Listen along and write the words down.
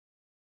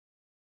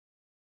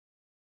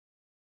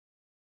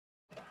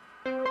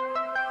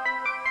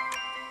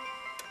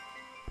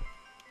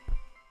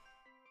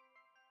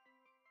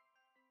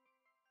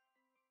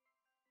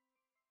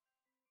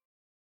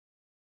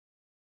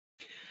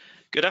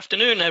Good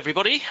afternoon,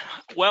 everybody.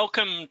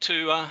 Welcome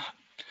to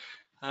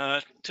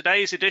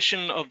today's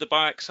edition of the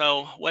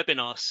BioExcel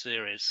Webinar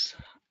series.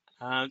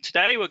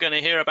 Today we're going to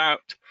hear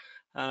about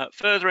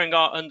furthering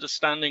our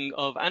understanding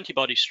of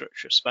antibody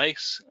structure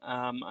space,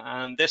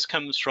 and this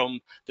comes from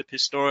the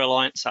Pistorial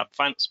Alliance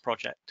AbVance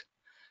project.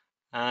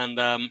 And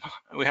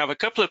we have a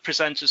couple of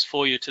presenters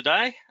for you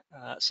today,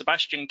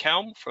 Sebastian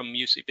Kelm from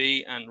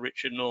UCB and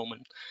Richard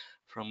Norman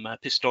from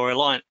Pistorial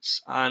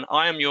Alliance. And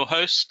I am your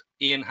host,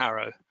 Ian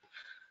Harrow.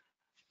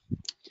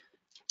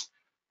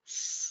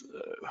 So,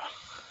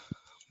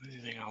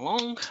 moving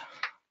along,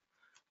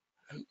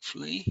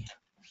 hopefully.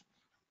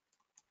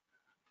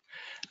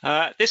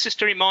 This is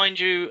to remind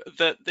you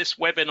that this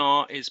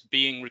webinar is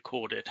being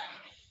recorded.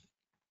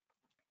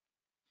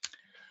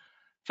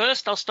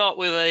 First, I'll start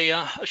with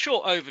a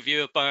short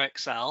overview of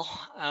BioExcel.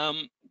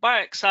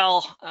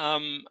 BioExcel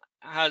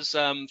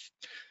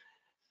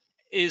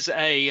is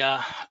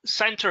a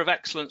center of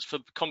excellence for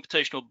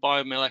computational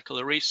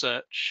biomolecular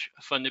research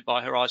funded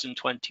by Horizon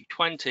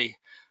 2020.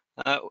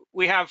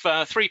 We have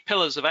three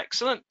pillars of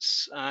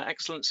excellence.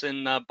 Excellence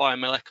in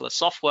biomolecular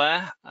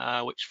software,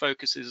 which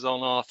focuses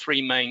on our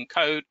three main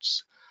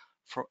codes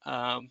for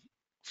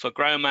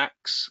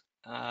GROMACS,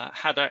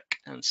 HADOC,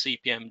 and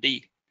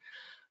CPMD.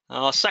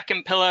 Our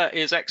second pillar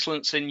is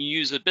excellence in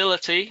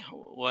usability,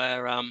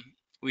 where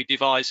we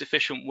devise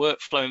efficient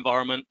workflow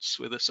environments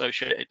with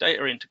associated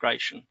data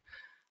integration.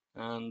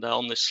 And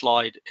on this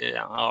slide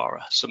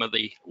are some of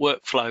the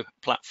workflow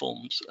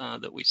platforms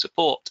that we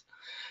support.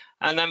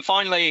 And then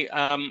finally,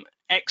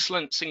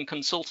 excellence in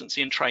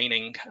consultancy and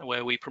training,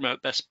 where we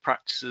promote best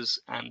practices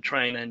and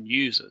train end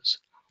users.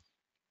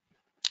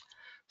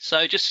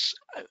 So just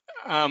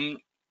to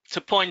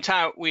point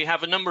out, we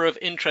have a number of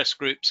interest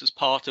groups as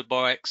part of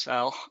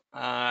BioExcel,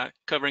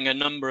 covering a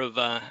number of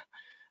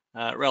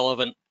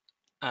relevant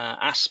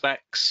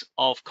aspects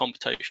of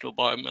computational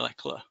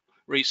biomolecular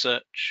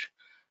research.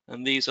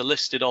 And these are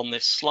listed on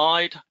this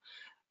slide.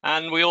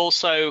 And we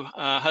also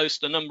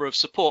host a number of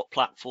support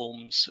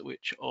platforms,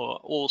 which are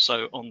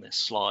also on this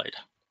slide.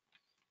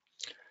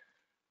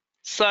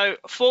 So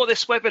for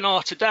this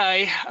webinar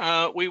today,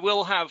 we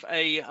will have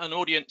an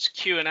audience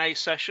Q&A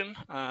session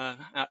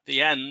at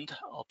the end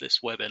of this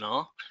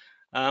webinar.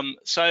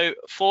 So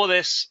for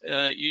this,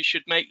 you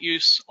should make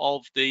use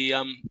of the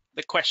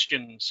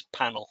questions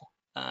panel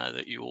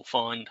that you will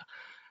find.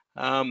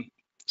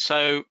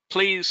 So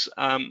please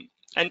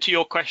enter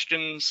your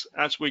questions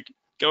as we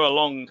go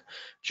along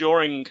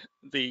during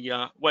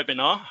the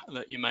webinar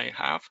that you may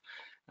have,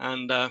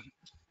 and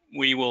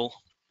we will,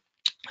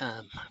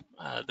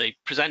 the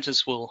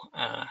presenters will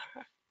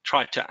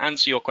try to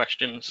answer your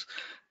questions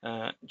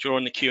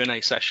during the Q&A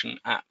session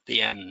at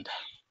the end.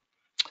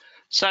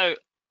 So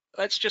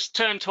let's just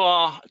turn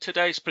to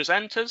today's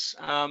presenters.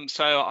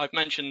 So I've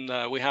mentioned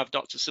we have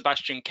Dr.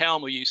 Sebastian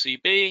Kelm of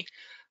UCB.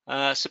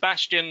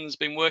 Sebastian's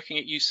been working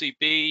at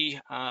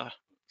UCB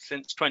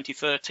since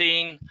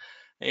 2013.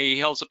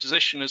 He holds a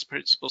position as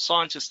principal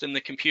scientist in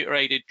the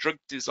computer-aided drug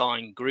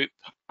design group,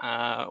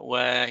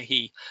 where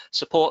he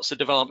supports the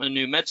development of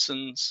new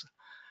medicines.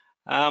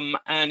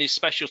 And his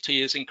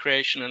specialty is in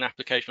creation and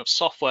application of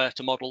software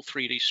to model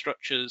 3D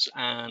structures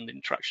and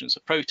interactions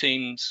of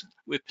proteins,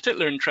 with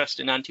particular interest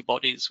in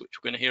antibodies, which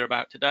we're going to hear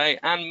about today,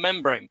 and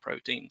membrane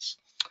proteins.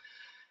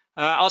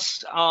 Our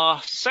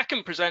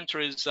second presenter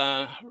is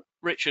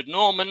Richard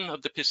Norman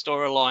of the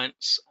Pistorial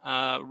Alliance.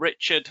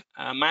 Richard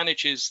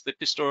manages the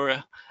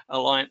Pistorial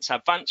Alliance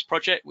AbVance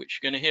project, which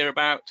you're going to hear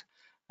about.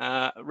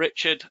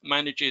 Richard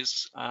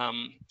manages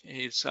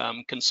his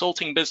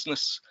consulting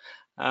business,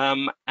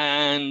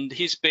 and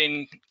he's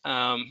been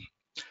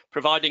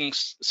providing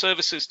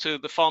services to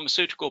the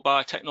pharmaceutical,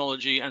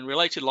 biotechnology, and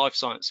related life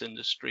science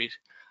industries.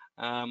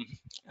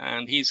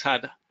 And he's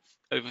had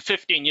over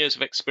 15 years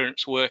of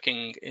experience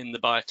working in the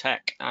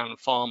biotech and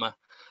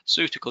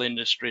pharmaceutical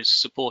industries,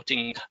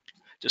 supporting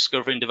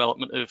discovery and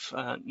development of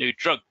new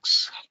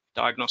drugs,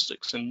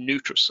 diagnostics, and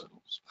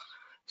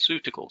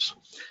nutraceuticals.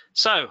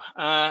 So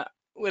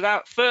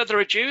without further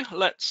ado,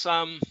 let's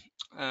turn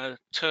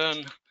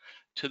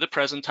to the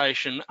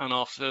presentation and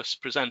our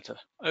first presenter.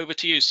 Over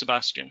to you,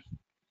 Sebastian.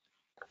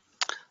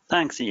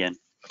 Thanks, Ian.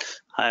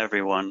 Hi,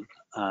 everyone.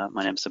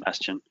 My name is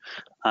Sebastian.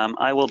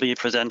 I will be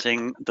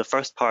presenting the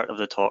first part of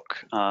the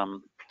talk.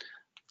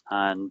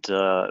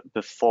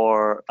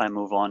 Before I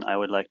move on, I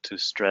would like to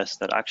stress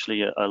that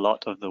actually a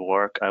lot of the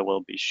work I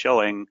will be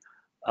showing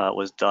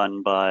was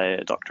done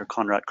by Dr.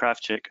 Konrad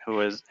Krawczyk,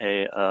 who is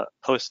a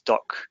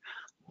postdoc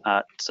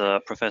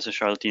at Professor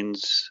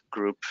Charletine's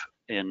group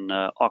in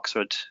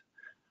Oxford,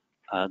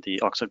 the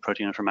Oxford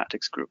Protein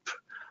Informatics group.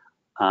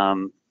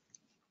 And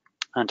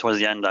towards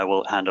the end, I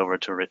will hand over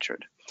to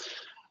Richard.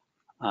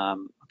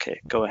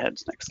 Okay, go ahead,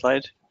 next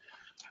slide.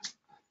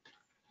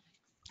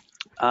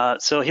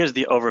 So here's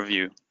the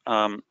overview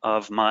of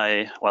of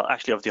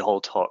the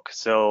whole talk.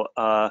 So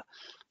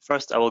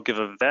first, I will give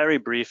a very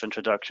brief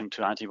introduction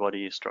to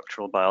antibody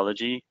structural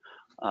biology.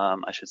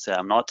 I should say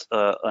I'm not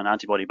an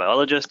antibody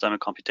biologist, I'm a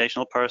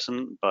computational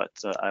person, but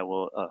I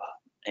will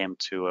aim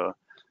to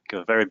give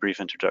a very brief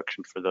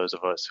introduction for those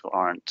of us who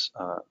aren't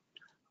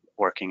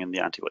working in the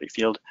antibody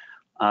field.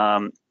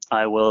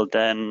 I will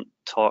then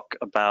talk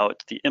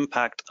about the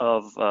impact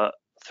of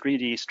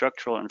 3D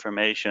structural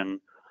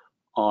information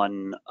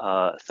on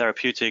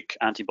therapeutic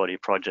antibody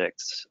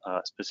projects,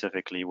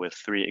 specifically with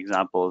 3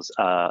 examples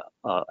at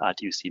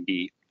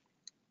UCB,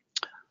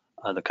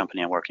 the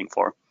company I'm working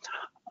for.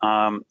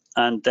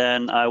 And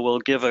then I will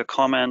give a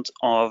comment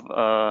of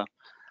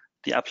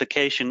the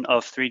application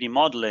of 3D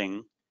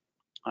modeling,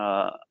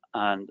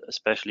 and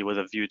especially with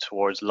a view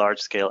towards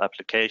large-scale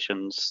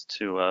applications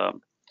to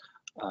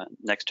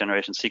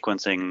next-generation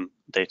sequencing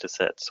data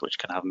sets, which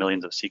can have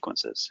millions of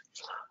sequences.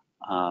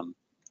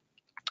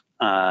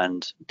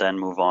 And then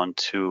move on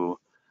to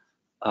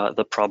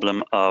the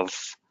problem of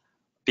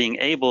being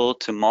able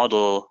to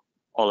model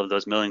all of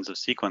those millions of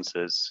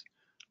sequences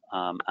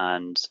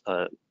and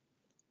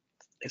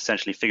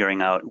essentially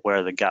figuring out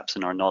where the gaps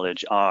in our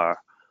knowledge are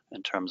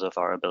in terms of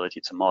our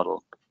ability to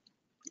model.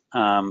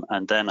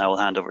 And then I will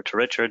hand over to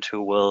Richard,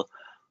 who will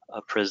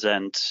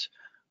present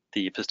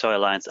the Pistoia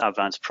Alliance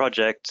AbVance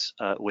project,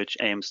 which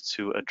aims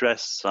to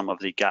address some of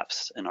the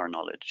gaps in our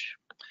knowledge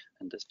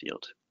in this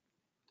field.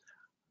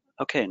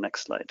 Okay,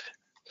 next slide.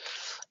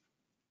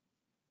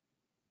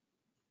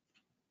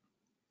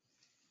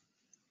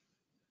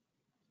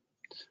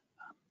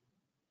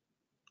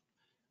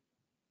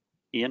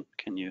 Ian,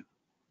 can you?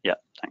 Yeah,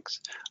 thanks.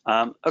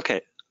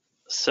 Okay,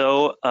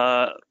 so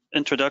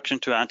introduction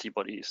to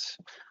antibodies.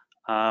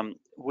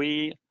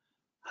 We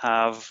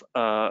have,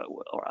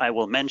 or I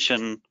will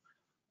mention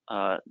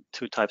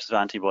 2 types of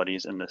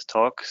antibodies in this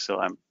talk, so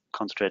I'm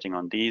concentrating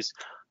on these.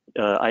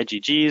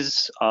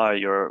 IgGs are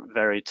your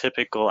very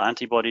typical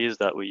antibodies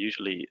that we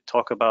usually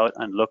talk about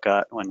and look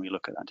at when we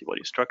look at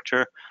antibody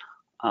structure.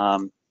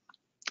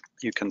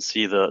 You can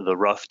see the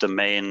rough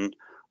domain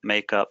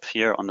makeup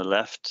here on the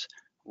left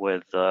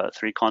with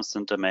 3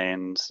 constant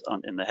domains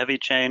in the heavy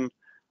chain,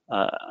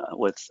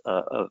 with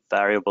a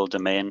variable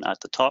domain at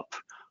the top,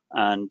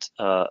 and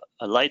a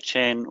light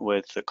chain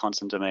with the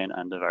constant domain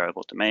and the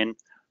variable domain.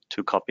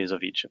 2 copies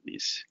of each of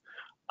these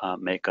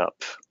make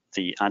up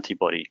the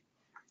antibody.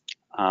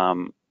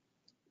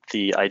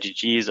 The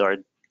IgGs are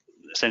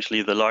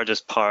essentially the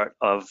largest part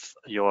of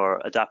your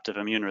adaptive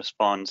immune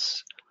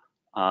response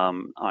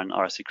and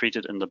are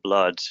secreted in the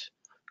blood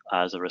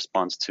as a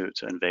response to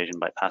invasion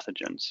by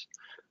pathogens.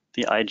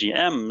 The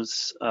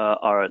IgMs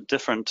are a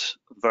different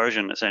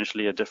version,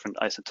 essentially a different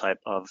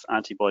isotype of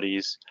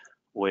antibodies,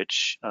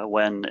 which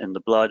when in the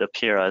blood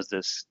appear as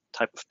this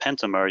type of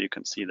pentamer you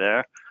can see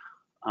there.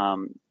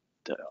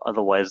 They're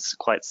otherwise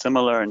quite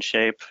similar in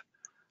shape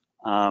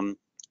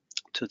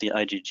to the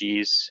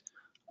IgGs,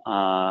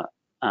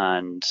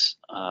 and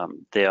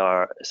they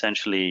are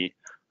essentially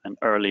an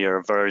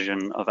earlier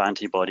version of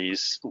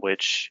antibodies,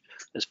 which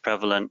is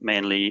prevalent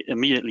mainly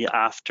immediately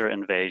after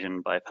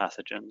invasion by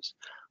pathogens.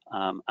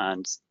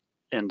 And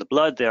in the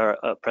blood, they are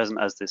present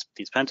as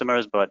these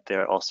pentamers, but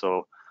they're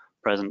also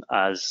present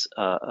as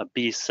a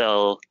B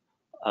cell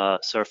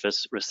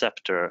surface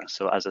receptor,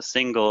 so as a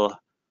single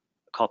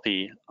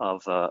copy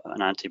of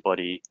an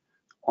antibody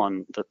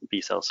on the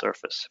B cell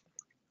surface.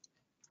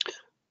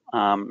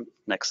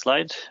 Next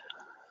slide.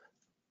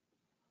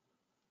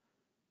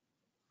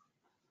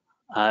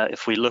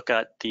 If we look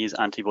at these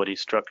antibody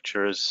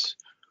structures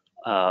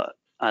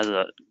as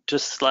a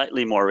just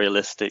slightly more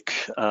realistic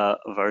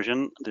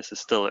version, this is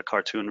still a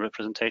cartoon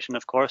representation,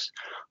 of course.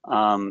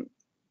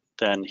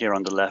 Then here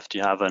on the left,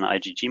 you have an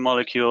IgG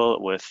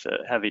molecule with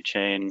a heavy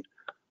chain,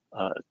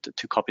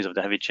 2 copies of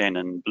the heavy chain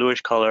in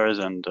bluish colors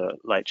and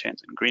light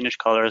chains in greenish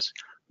colors.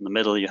 In the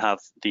middle, you have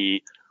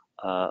the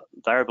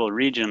variable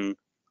region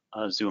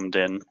zoomed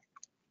in,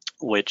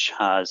 which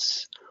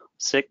has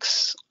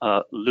 6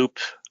 loop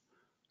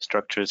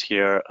structures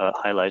here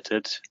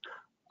highlighted,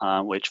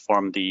 which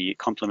form the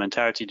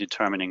complementarity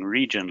determining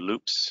region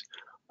loops,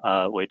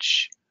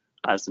 which,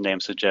 as the name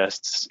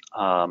suggests,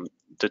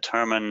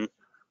 determine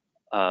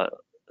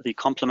the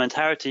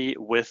complementarity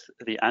with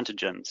the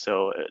antigen.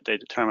 So they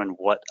determine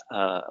what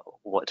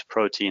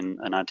protein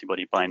an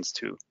antibody binds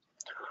to.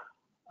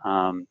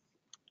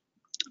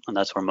 And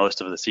that's where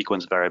most of the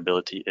sequence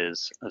variability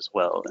is as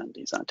well in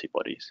these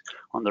antibodies.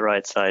 On the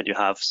right side, you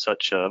have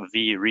such a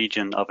V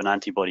region of an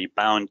antibody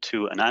bound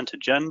to an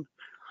antigen,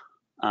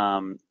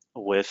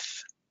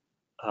 with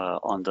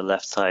on the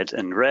left side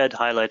in red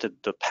highlighted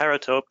the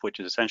paratope, which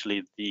is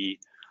essentially the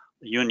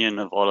union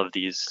of all of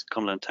these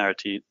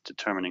complementarity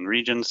determining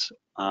regions,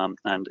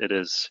 and it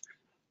is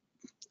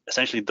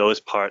essentially those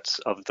parts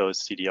of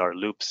those CDR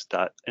loops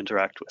that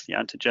interact with the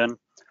antigen.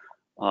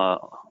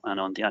 And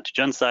on the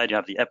antigen side, you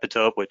have the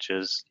epitope, which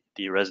is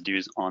the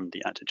residues on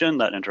the antigen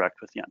that interact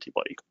with the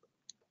antibody.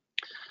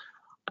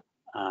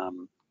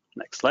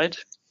 Next slide.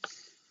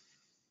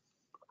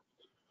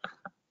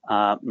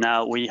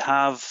 Now we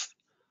have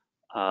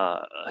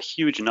a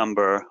huge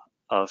number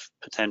of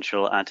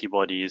potential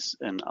antibodies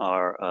in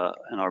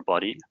our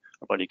body.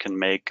 Our body can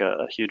make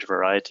a huge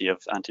variety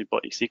of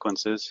antibody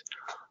sequences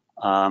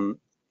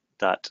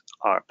that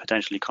are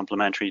potentially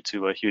complementary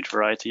to a huge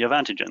variety of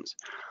antigens.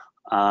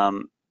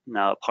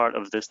 Now, part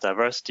of this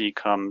diversity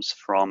comes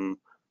from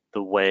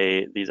the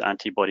way these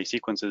antibody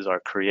sequences are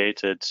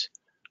created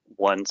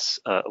once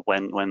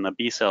when a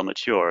B cell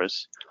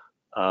matures.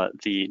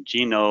 The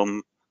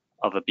genome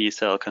of a B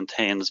cell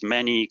contains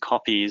many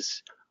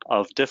copies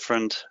of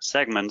different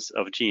segments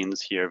of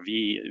genes here,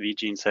 V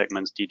gene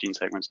segments, D gene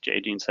segments,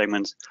 J gene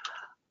segments,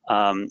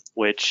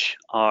 which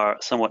are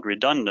somewhat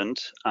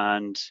redundant,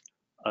 and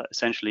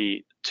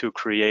essentially to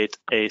create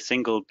a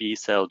single B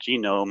cell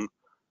genome,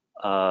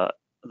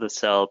 the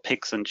cell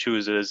picks and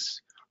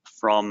chooses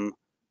from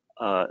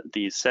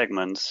these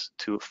segments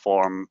to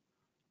form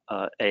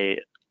a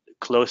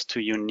close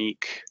to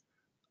unique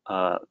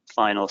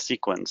final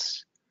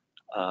sequence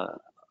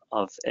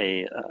of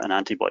an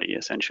antibody,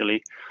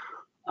 essentially,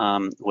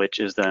 which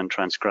is then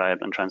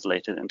transcribed and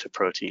translated into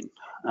protein,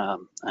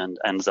 and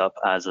ends up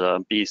as a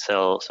B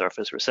cell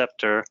surface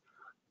receptor,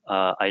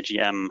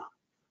 IgM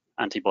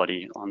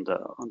antibody on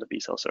the B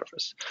cell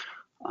surface.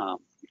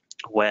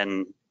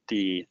 When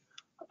the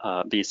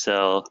B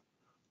cell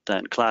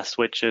then class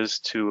switches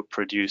to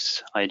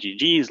produce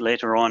IgGs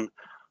later on,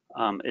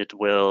 it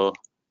will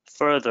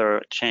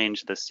further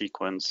change the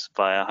sequence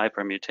via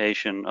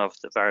hypermutation of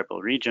the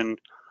variable region,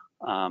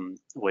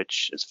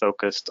 which is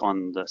focused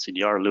on the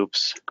CDR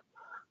loops,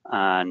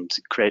 and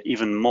create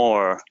even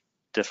more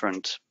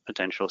different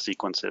potential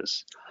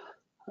sequences,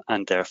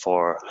 and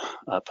therefore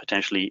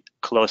potentially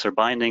closer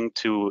binding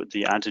to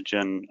the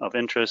antigen of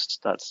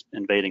interest that's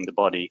invading the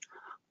body,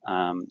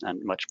 and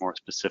much more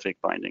specific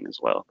binding as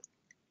well.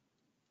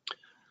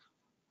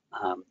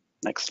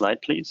 Next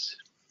slide, please.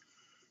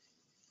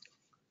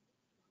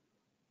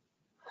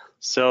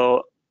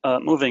 So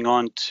moving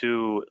on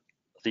to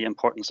the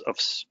importance of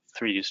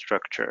 3D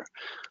structure.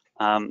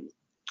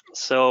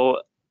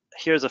 So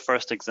here's a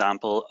first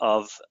example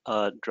of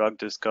a drug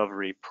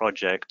discovery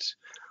project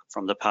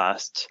from the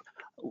past,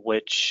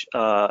 which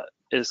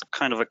is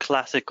kind of a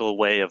classical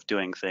way of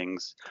doing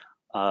things.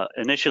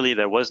 Initially,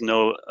 there was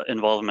no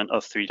involvement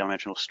of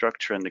three-dimensional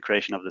structure in the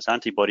creation of this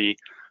antibody.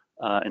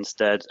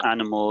 Instead,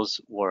 animals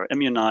were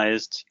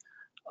immunized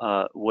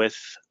with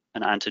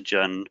an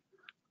antigen,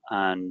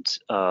 and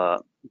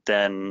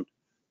then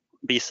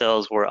B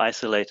cells were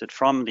isolated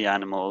from the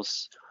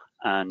animals,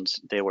 and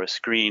they were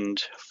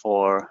screened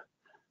for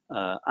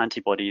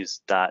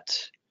antibodies that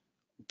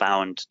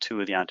bound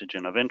to the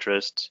antigen of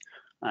interest.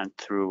 And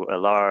through a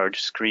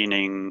large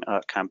screening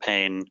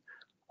campaign,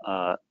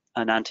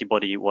 an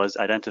antibody was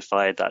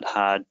identified that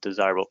had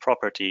desirable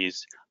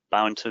properties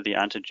bound to the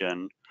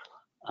antigen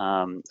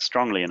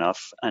strongly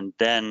enough, and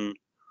then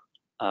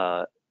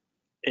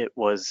it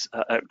was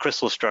a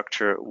crystal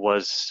structure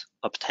was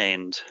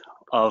obtained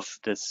of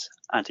this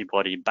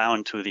antibody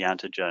bound to the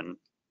antigen,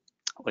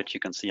 which you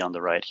can see on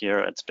the right here.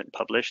 It's been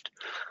published.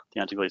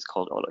 The antibody is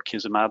called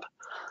olacuzumab.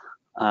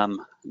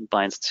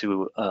 Binds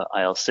to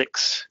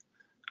IL-6,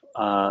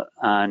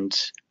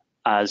 and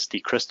as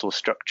the crystal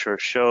structure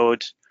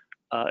showed,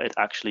 it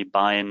actually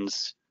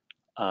binds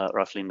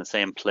roughly in the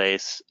same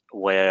place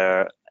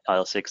where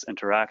IL-6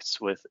 interacts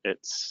with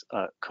its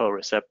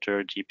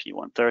co-receptor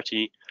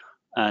GP130,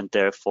 and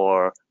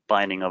therefore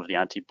binding of the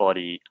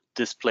antibody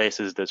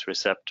displaces this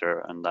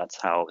receptor, and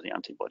that's how the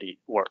antibody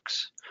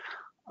works.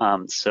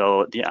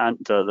 So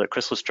the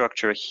crystal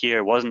structure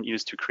here wasn't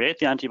used to create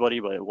the antibody,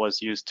 but it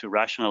was used to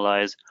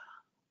rationalize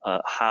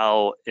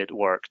how it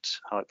worked,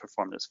 how it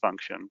performed its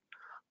function.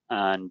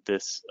 And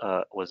this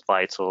was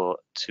vital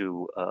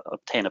to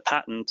obtain a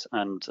patent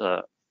and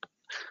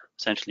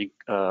essentially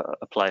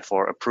apply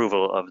for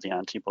approval of the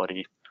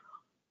antibody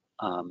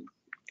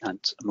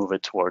and move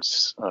it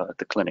towards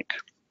the clinic.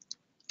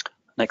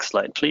 Next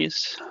slide,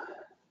 please.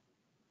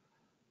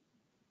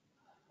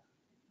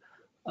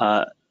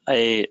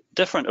 A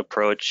different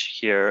approach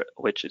here,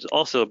 which is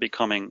also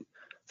becoming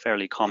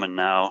fairly common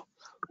now,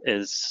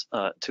 is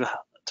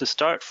to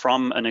start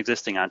from an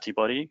existing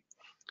antibody,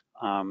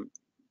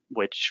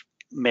 which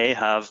may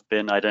have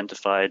been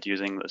identified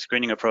using the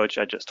screening approach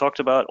I just talked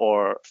about,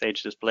 or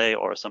phage display,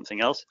 or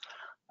something else,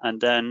 and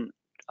then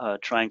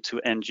trying to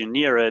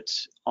engineer it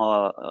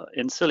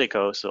in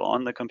silico, so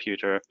on the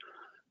computer,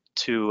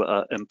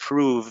 to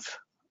improve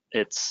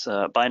its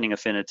binding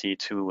affinity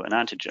to an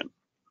antigen.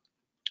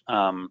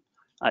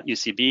 At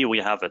UCB, we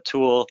have a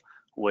tool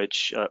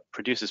which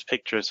produces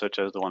pictures such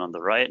as the one on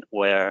the right,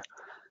 where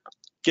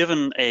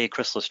given a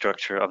crystal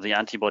structure of the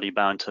antibody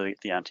bound to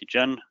the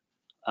antigen,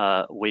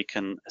 we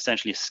can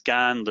essentially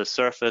scan the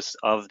surface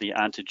of the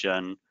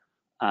antigen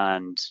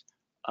and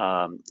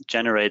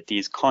generate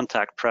these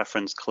contact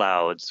preference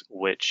clouds,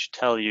 which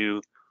tell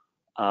you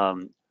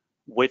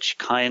which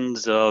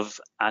kinds of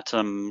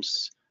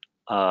atoms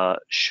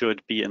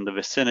should be in the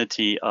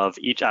vicinity of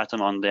each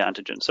atom on the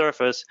antigen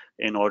surface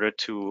in order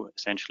to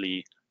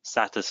essentially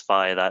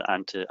satisfy that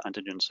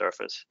antigen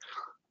surface.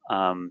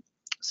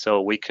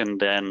 So we can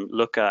then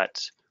look at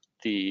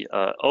the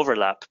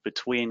overlap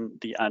between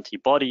the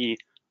antibody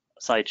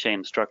side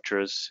chain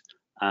structures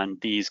and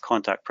these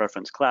contact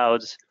preference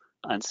clouds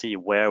and see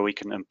where we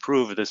can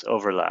improve this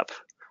overlap.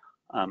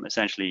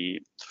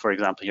 essentially, for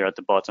example, here at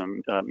the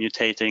bottom,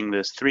 mutating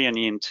this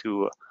threonine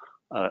to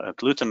a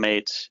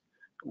glutamate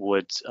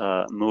would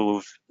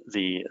move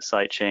the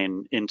side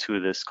chain into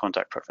this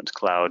contact preference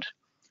cloud,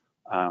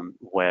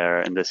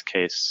 where in this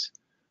case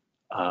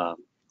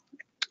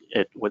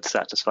it would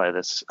satisfy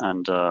this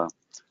and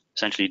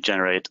essentially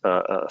generate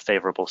a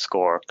favorable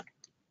score.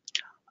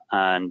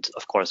 And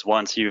of course,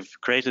 once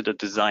you've created a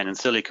design in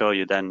silico,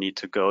 you then need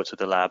to go to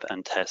the lab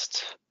and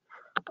test,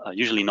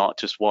 usually not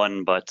just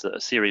one, but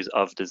a series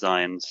of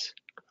designs,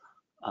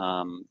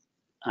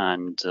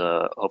 and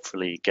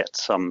hopefully get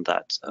some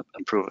that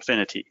improve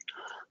affinity.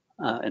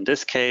 In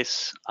this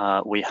case,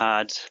 we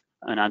had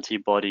an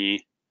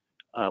antibody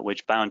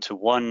which bound to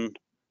one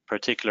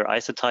particular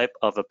isotype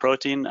of a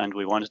protein, and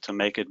we wanted to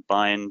make it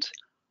bind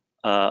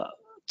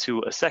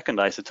to a second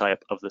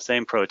isotype of the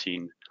same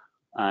protein.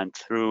 And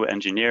through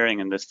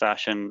engineering in this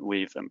fashion,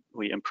 we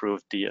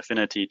improved the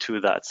affinity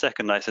to that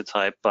second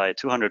isotype by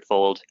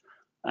 200-fold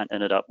and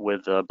ended up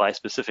with a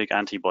bispecific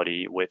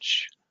antibody,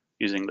 which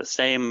using the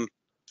same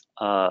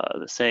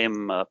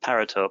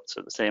paratope,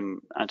 so the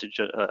same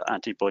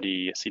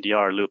antibody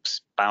CDR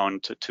loops,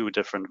 bound to two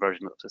different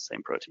versions of the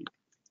same protein.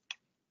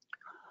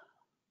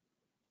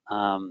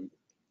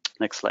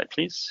 Next slide,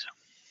 please.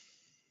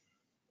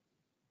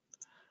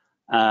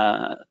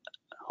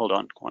 Hold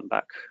on, one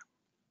back.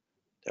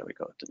 There we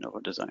go, de novo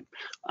design.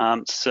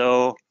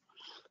 So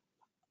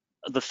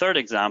the third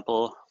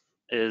example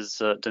is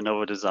de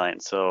novo design.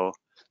 So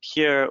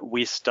here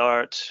we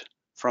start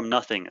from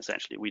nothing,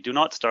 essentially. We do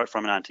not start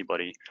from an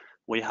antibody.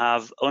 We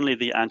have only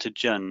the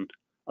antigen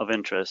of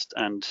interest,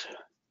 and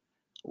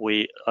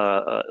we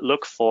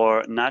look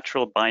for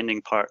natural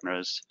binding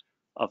partners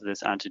of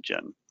this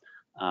antigen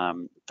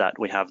that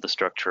we have the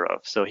structure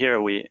of. So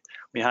here we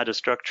had a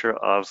structure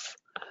of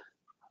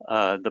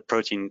the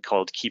protein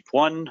called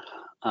KEAP1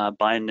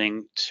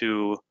 binding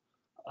to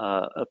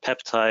a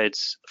peptide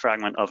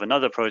fragment of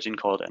another protein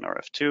called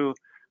NRF2,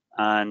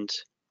 and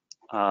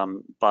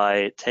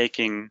by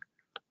taking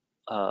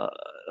a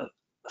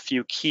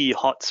few key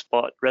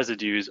hotspot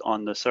residues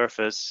on the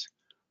surface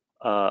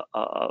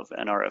of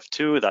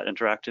NRF2 that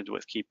interacted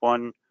with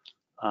KEAP1,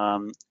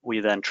 we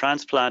then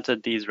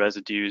transplanted these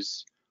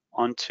residues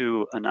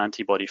onto an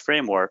antibody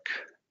framework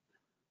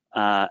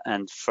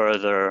and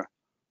further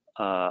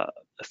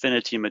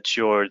affinity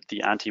matured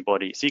the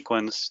antibody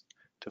sequence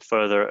to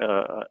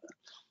further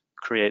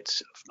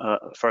create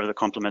further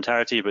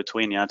complementarity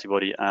between the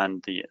antibody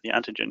and the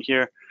antigen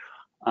here,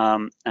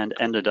 and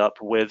ended up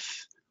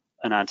with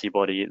an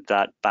antibody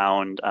that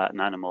bound at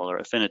nanomolar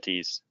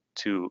affinities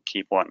to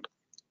KEAP1.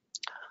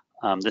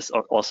 This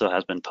also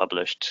has been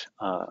published,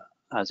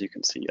 as you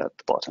can see at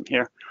the bottom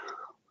here.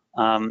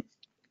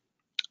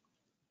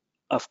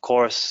 Of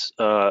course,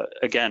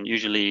 again,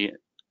 usually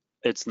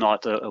it's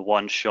not a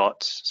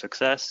one-shot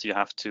success. You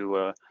have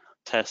to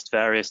test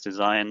various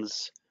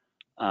designs,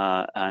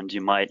 and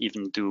you might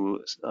even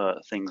do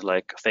things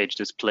like phage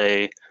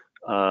display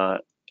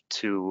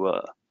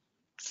to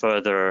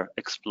further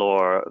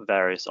explore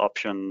various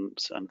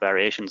options and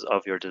variations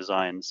of your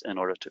designs in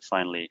order to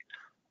finally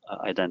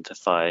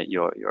identify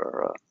your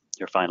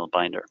final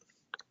binder.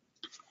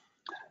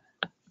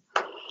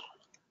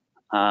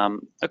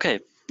 Okay,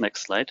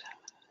 next slide.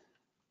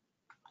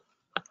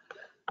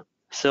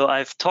 So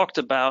I've talked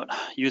about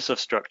use of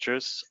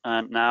structures,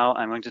 and now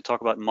I'm going to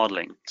talk about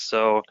modeling.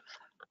 So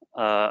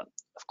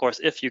of course,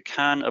 if you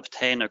can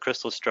obtain a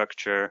crystal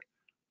structure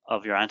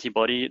of your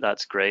antibody,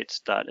 that's great.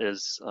 That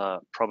is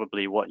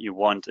probably what you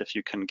want if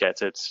you can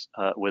get it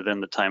within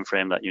the time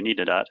frame that you need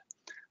it at.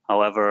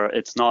 However,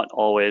 it's not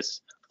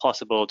always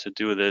possible to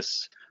do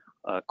this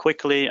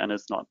quickly, and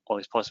it's not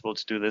always possible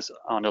to do this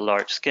on a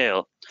large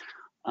scale,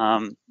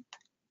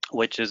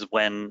 which is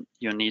when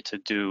you need to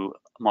do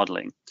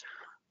modeling.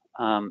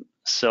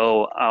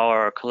 So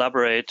our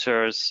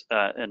collaborators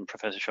in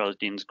Professor Charlotte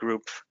Dean's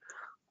group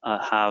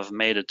have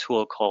made a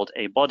tool called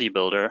a body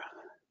builder,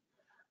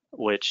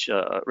 which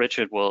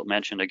Richard will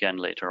mention again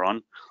later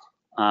on.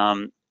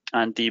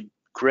 And the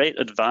great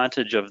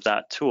advantage of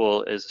that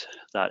tool is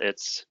that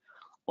it's,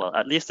 well,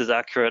 at least as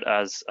accurate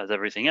as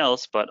everything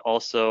else, but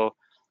also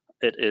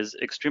it is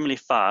extremely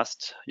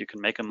fast. You can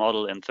make a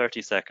model in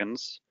 30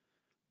 seconds,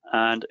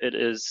 and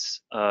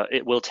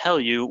it will tell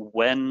you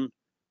when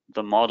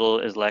the model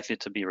is likely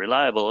to be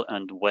reliable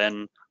and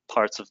when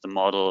parts of the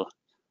model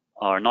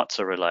are not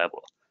so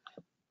reliable.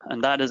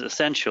 And that is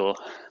essential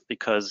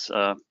because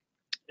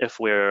if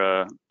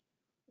we're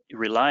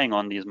relying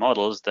on these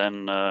models,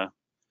 then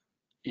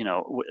you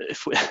know,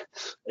 if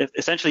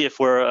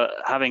we're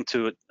having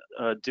to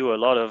do a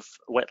lot of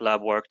wet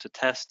lab work to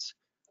test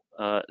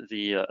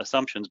the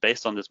assumptions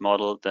based on this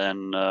model,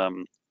 then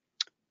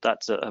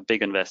that's a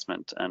big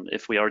investment. And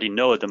if we already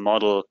know the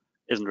model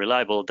isn't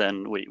reliable,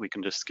 then we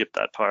can just skip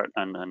that part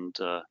and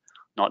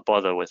not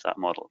bother with that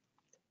model.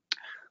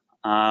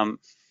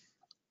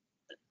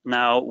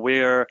 Now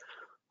we're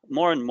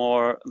more and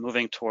more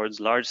moving towards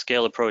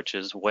large-scale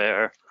approaches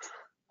where,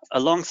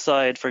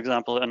 alongside, for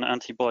example, an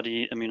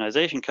antibody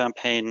immunization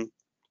campaign,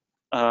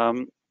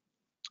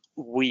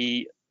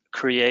 we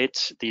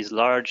create these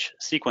large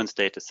sequence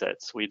data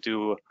sets. We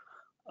do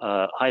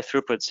high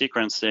throughput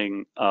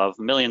sequencing of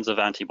millions of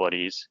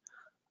antibodies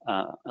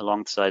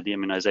alongside the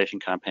immunization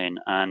campaign.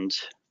 And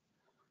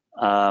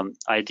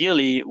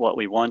ideally, what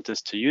we want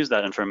is to use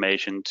that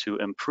information to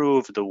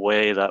improve the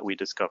way that we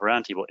discover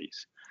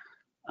antibodies.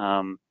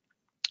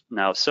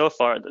 Now, so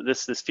far,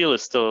 this field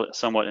is still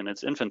somewhat in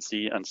its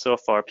infancy, and so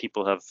far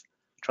people have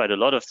tried a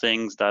lot of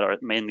things that are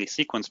mainly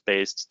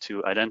sequence-based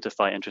to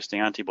identify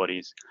interesting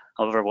antibodies.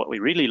 However, what we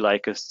really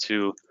like is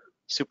to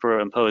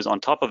superimpose on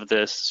top of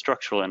this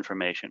structural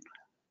information.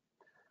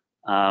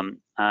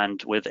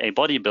 And with a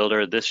body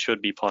builder, this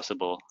should be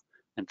possible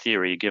in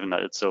theory, given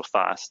that it's so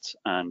fast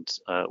and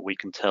we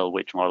can tell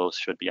which models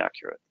should be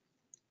accurate.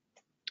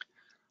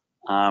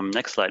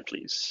 Next slide,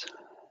 please.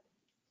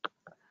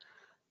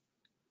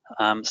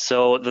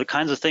 So the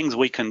kinds of things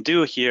we can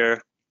do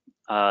here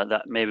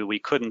that maybe we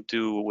couldn't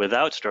do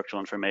without structural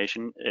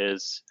information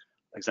is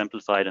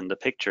exemplified in the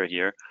picture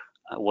here,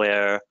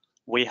 where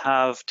we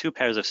have two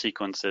pairs of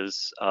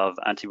sequences of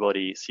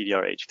antibody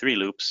CDRH3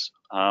 loops.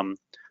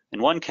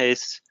 In one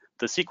case,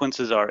 the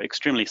sequences are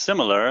extremely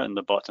similar. In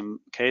the bottom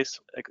case,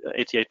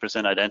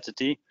 88%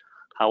 identity.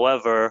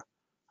 However,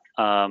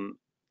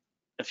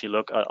 if you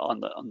look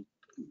on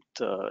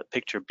the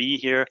picture B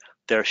here,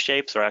 their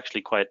shapes are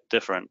actually quite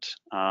different,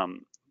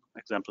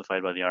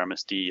 exemplified by the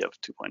RMSD of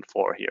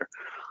 2.4 here.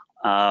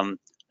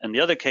 In the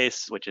other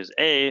case, which is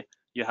A,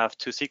 you have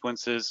two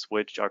sequences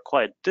which are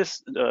quite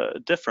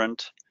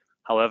different.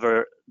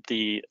 However,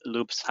 the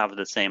loops have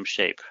the same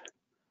shape.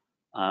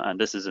 And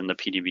this is in the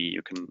PDB.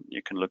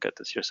 You can look at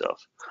this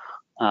yourself.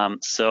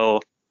 So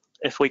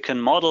if we can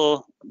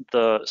model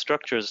the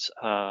structures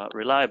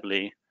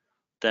reliably,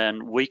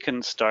 then we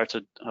can start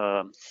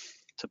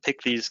to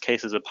pick these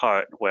cases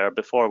apart, where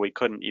before we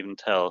couldn't even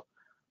tell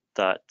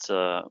that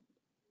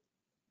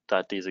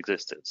that these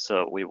existed.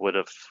 So we would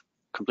have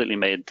completely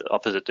made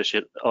opposite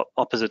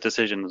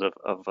decisions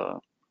of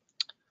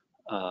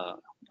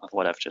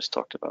what I've just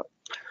talked about.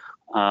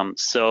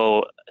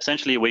 So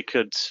essentially, we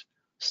could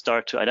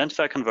start to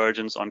identify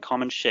convergence on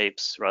common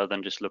shapes rather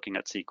than just looking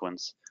at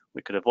sequence.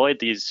 We could avoid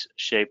these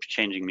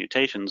shape-changing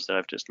mutations that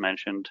I've just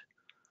mentioned.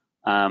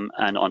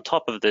 And on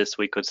top of this,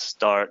 we could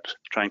start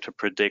trying to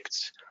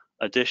predict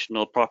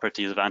additional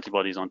properties of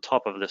antibodies on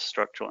top of this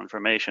structural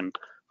information.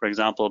 For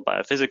example,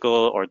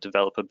 biophysical or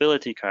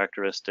developability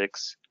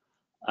characteristics,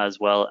 as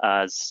well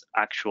as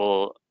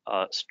actual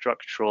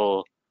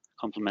structural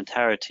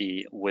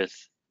complementarity with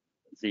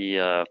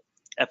the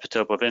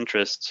epitope of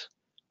interest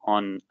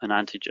on an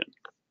antigen.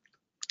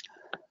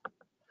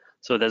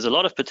 So there's a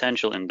lot of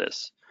potential in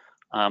this.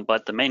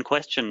 But the main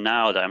question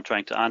now that I'm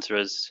trying to answer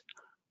is,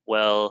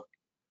 well,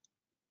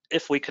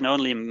 if we can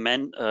only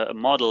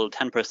model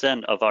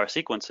 10% of our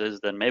sequences,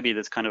 then maybe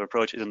this kind of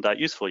approach isn't that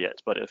useful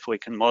yet. But if we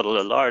can model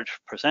a large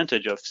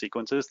percentage of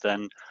sequences,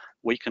 then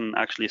we can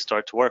actually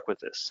start to work with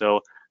this.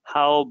 So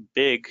how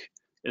big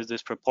is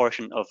this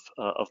proportion of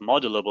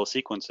modelable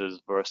sequences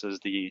versus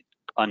the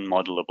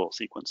unmodelable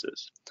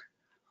sequences?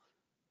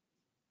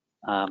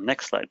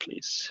 Next slide,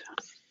 please.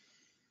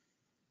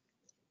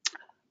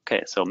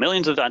 Okay, so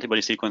millions of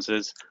antibody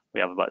sequences. We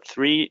have about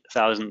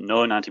 3,000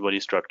 known antibody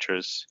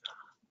structures.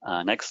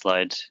 Next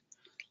slide.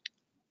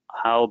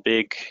 How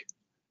big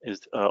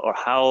is, or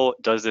how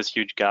does this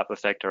huge gap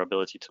affect our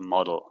ability to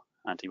model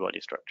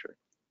antibody structure?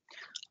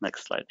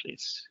 Next slide,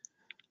 please.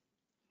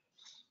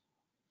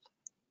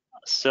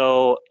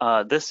 So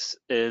this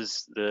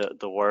is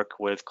the work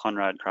with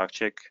Konrad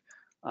Kravchik.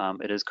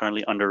 It is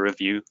currently under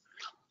review.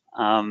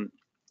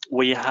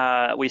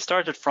 We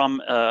started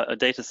from a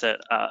data set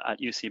at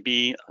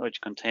UCB,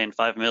 which contained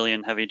 5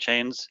 million heavy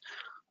chains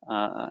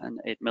and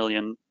 8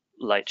 million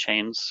light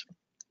chains.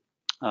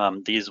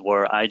 These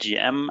were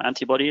IgM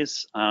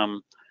antibodies.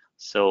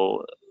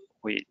 So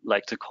we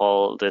like to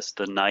call this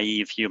the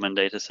naive human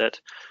data set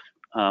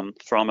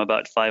from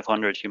about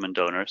 500 human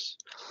donors.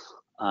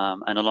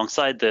 And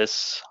alongside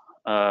this,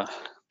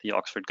 the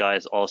Oxford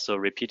guys also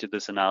repeated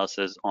this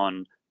analysis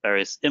on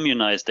various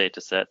immunized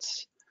data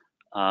sets,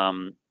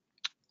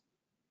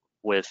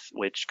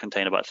 which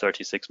contain about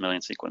 36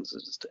 million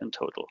sequences in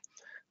total.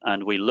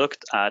 And we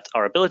looked at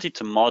our ability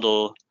to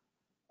model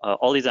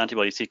all these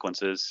antibody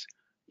sequences,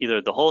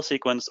 either the whole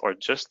sequence or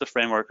just the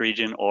framework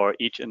region or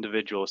each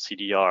individual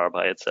CDR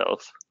by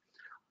itself.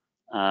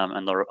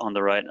 And on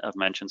the right, I've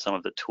mentioned some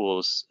of the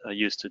tools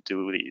used to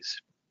do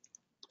these.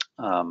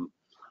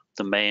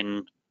 The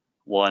main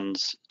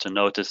ones to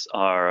notice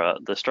are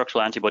the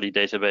structural antibody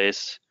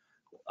database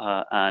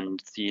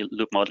and the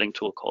loop modeling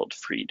tool called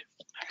FREED.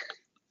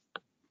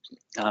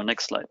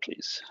 Next slide,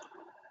 please.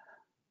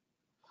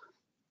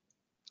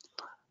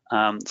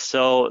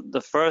 So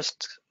the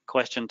first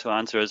question to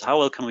answer is, how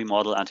well can we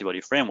model antibody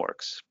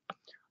frameworks?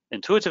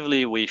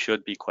 Intuitively, we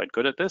should be quite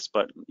good at this,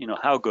 but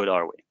how good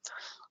are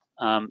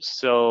we?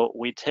 So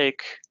we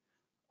take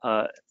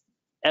so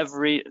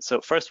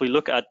first we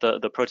look at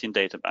the protein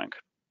data bank.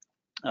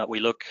 We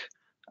look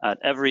at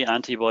every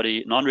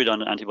antibody,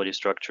 non-redundant antibody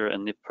structure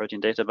in the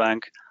protein data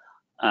bank,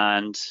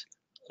 and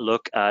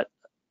look at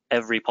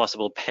every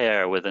possible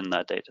pair within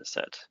that data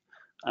set.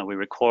 And we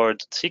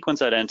record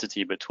sequence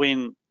identity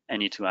between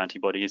any two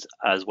antibodies,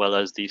 as well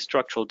as the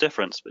structural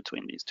difference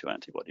between these two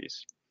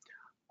antibodies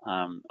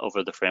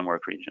over the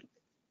framework region.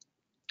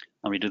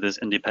 And we do this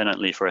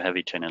independently for a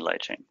heavy chain and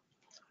light chain.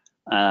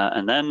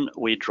 And then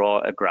we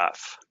draw a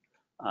graph.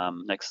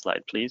 Next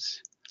slide,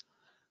 please,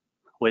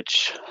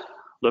 which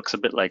looks a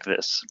bit like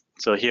this.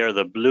 So here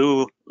the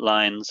blue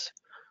lines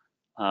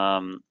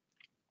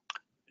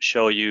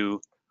show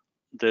you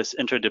this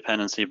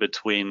interdependency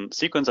between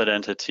sequence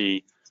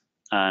identity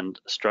and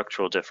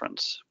structural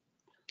difference.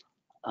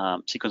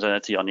 Sequence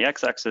identity on the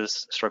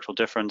x-axis, structural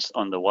difference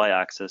on the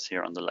y-axis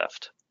here on the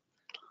left.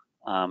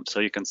 So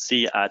you can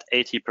see at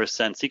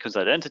 80% sequence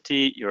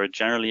identity, you're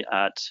generally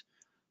at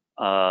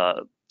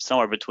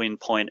somewhere between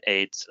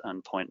 0.8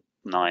 and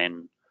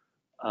 0.9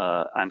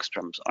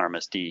 angstroms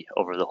RMSD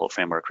over the whole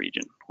framework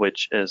region,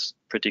 which is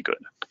pretty good.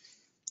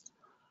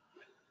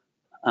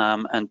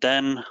 And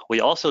then we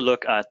also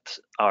look at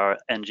our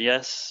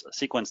NGS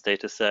sequence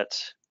data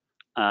set,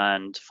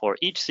 and for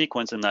each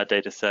sequence in that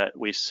data set,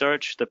 we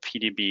search the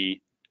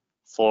PDB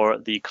for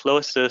the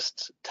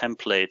closest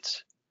template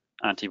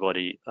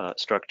antibody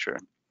structure.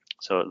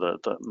 So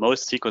the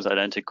most sequence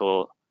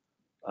identical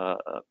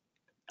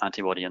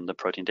antibody in the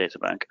protein data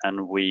bank,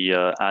 and we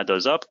add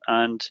those up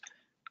and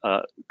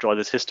draw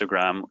this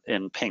histogram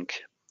in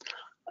pink.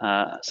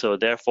 So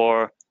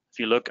therefore, if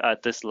you look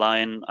at this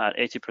line at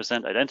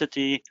 80%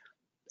 identity,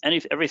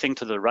 everything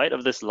to the right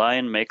of this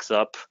line makes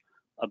up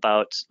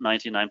about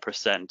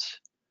 99%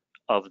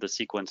 of the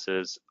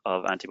sequences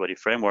of antibody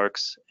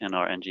frameworks in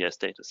our NGS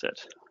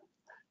dataset,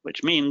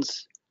 which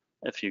means,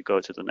 if you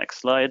go to the next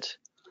slide,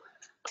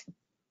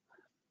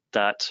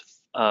 that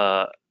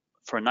for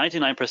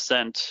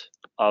 99%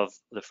 of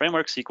the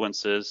framework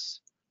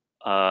sequences,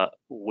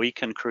 we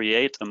can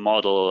create a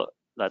model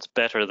that's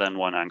better than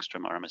 1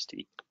 angstrom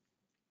RMSD.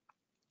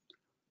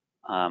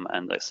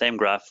 And the same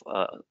graph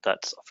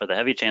that's for the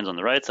heavy chains on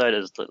the right side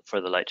is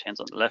for the light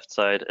chains on the left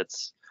side.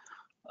 It's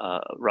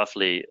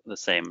roughly the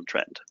same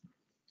trend.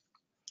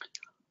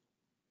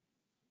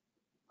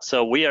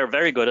 So we are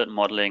very good at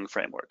modeling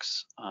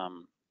frameworks.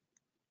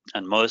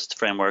 And most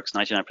frameworks,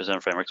 99%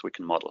 of frameworks, we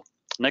can model.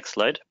 Next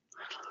slide.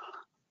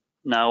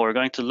 Now we're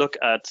going to look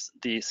at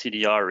the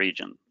CDR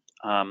region.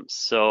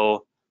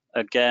 So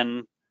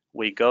again,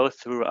 we go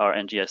through our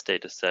NGS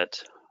data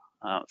set.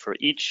 For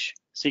each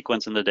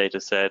sequence in the data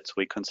set,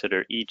 we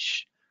consider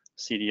each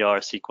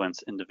CDR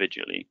sequence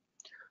individually.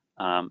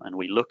 And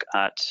we look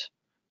at,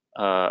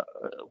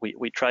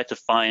 we try to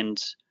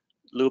find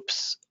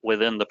loops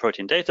within the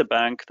protein data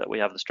bank that we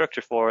have the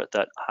structure for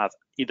that have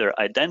either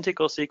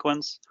identical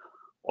sequence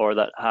or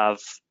that have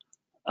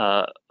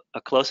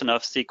a close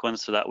enough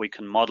sequence so that we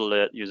can model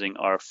it using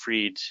our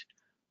freed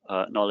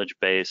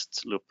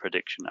knowledge-based loop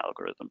prediction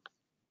algorithm.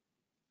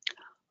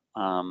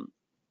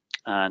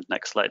 And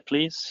next slide,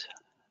 please.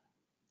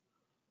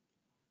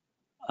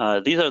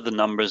 These are the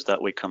numbers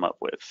that we come up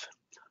with.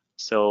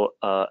 So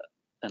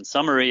in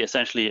summary,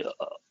 essentially,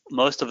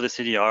 most of the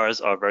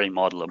CDRs are very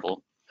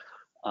modelable.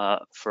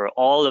 For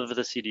all of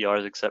the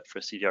CDRs except for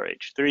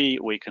CDRH3,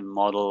 we can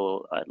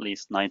model at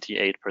least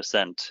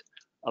 98%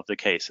 of the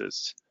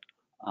cases.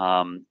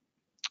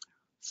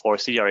 For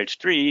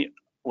CDRH3,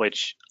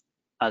 which,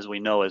 as we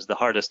know, is the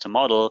hardest to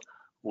model,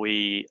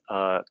 we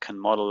can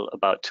model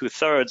about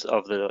 2/3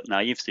 of the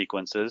naive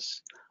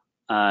sequences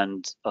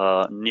and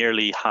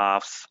nearly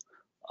half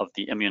of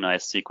the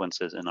immunized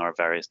sequences in our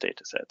various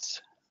data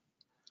sets.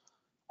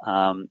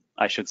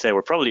 I should say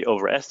we're probably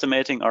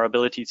overestimating our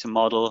ability to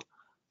model,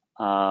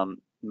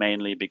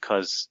 mainly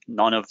because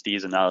none of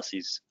these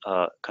analyses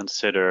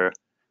consider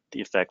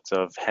the effects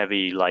of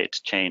heavy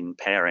light chain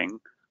pairing,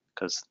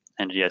 because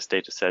NGS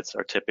data sets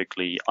are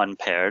typically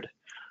unpaired,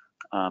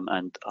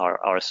 and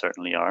ours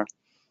certainly are.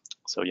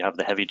 So you have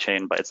the heavy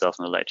chain by itself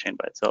and the light chain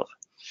by itself.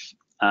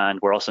 And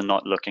we're also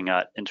not looking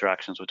at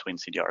interactions between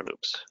CDR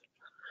loops.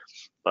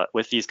 But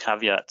with these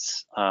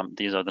caveats,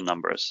 these are the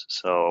numbers.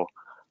 So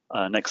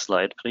next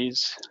slide,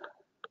 please.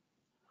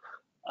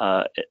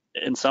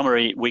 In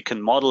summary, we can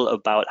model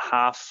about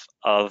half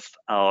of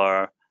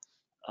our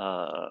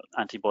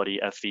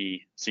antibody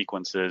FE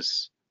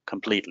sequences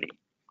completely,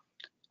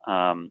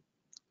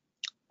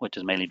 which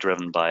is mainly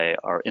driven by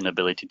our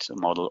inability to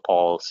model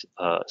all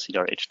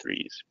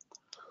CDRH3s.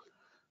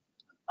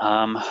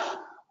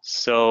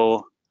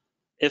 So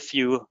if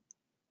you're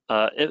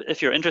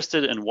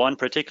interested in one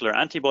particular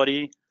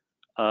antibody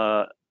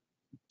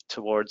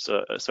towards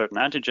a certain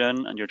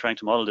antigen, and you're trying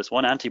to model this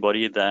one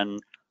antibody, then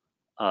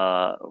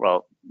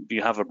well,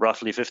 you have a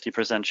roughly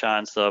 50%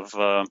 chance of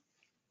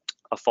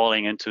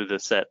falling into the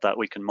set that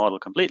we can model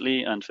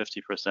completely, and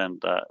 50%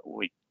 that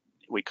we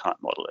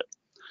can't model it.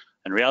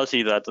 In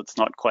reality, that's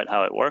not quite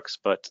how it works,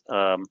 but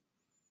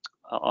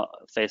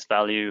face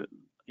value,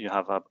 you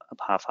have a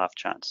half-half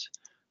chance.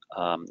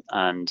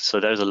 And so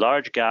there's a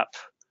large gap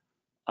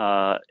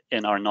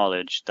in our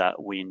knowledge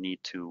that we need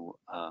to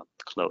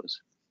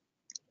close.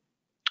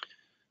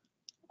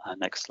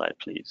 Next slide,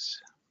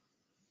 please.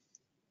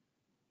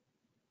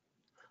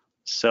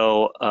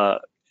 So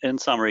in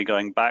summary,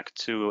 going back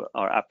to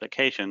our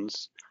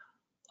applications,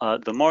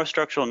 the more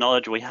structural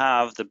knowledge we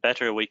have, the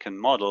better we can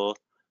model,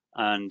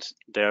 and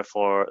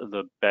therefore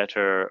the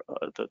better,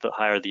 the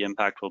higher the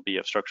impact will be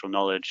of structural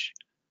knowledge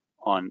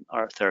on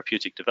our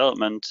therapeutic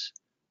development,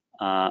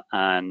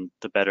 and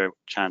the better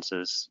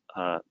chances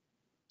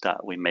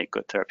that we make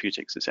good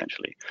therapeutics,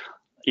 essentially.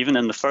 Even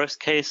in the first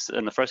case,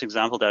 in the first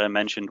example that I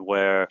mentioned,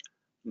 where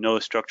no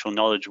structural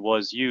knowledge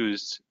was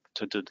used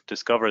to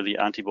discover the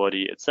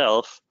antibody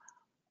itself,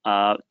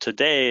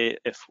 today,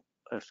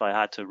 if I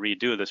had to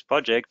redo this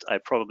project, I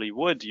probably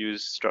would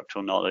use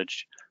structural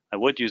knowledge. I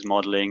would use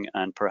modeling,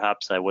 and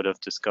perhaps I would have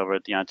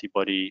discovered the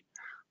antibody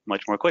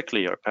much more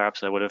quickly, or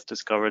perhaps I would have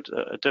discovered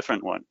a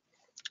different one.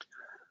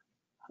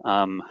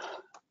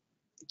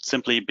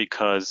 Simply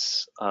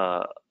because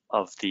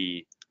of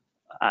the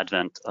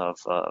advent of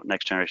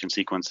next generation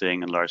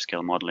sequencing and large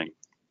scale modeling.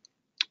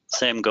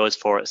 Same goes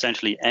for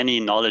essentially any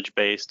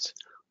knowledge-based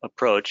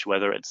approach,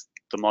 whether it's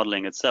the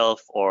modeling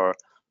itself or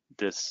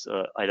this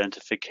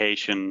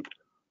identification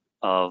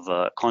of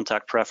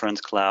contact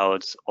preference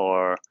clouds,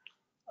 or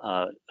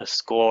a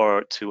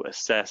score to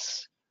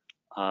assess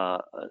a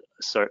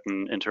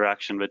certain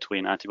interaction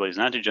between antibodies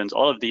and antigens.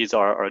 All of these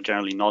are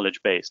generally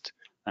knowledge-based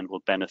and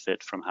will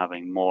benefit from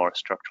having more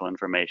structural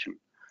information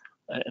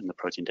in the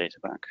protein data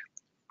bank.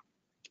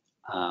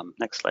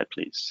 Next slide,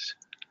 please.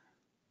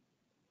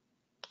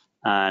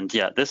 And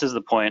yeah, this is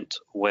the point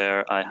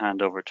where I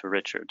hand over to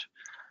Richard.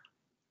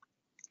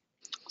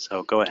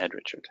 So go ahead,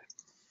 Richard.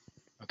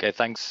 Okay,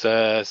 thanks,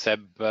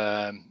 Seb.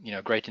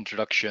 Great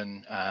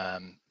introduction.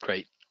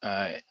 Great,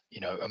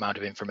 amount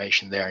of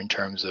information there in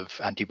terms of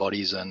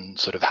antibodies and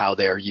sort of how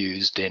they're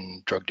used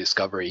in drug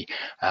discovery,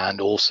 and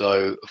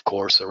also, of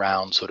course,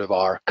 around sort of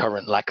our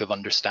current lack of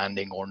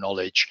understanding or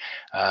knowledge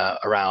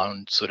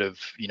around sort of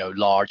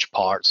large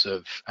parts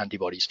of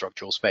antibody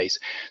structural space.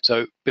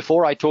 So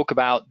before I talk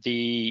about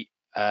the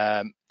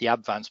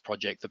AbVance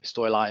project, the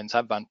Pistoia Alliance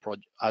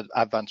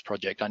AbVance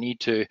project, I need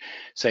to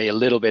say a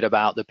little bit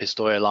about the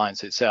Pistoia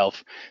Alliance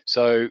itself.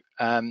 So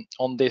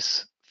on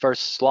this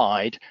first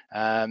slide,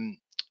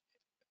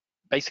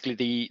 basically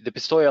the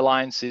Pistoia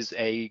Alliance is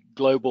a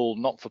global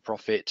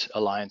not-for-profit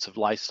alliance of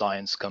life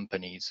science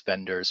companies,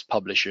 vendors,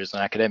 publishers,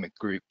 and academic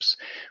groups,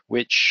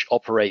 which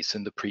operates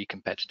in the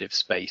pre-competitive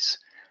space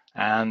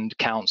and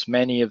counts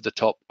many of the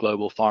top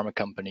global pharma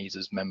companies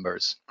as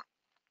members.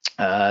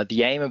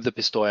 The aim of the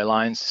Pistoia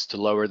Alliance is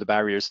to lower the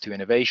barriers to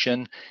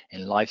innovation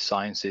in life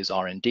sciences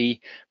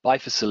R&D by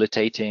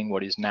facilitating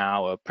what is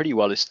now a pretty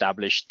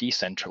well-established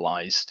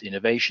decentralized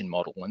innovation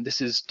model. And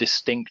this is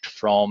distinct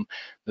from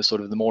the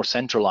sort of the more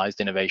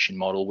centralized innovation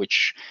model,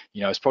 which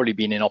has probably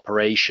been in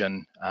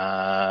operation,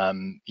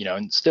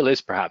 and still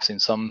is perhaps in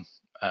some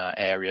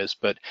areas,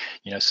 but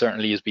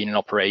certainly has been in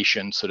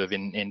operation sort of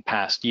in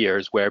past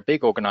years, where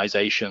big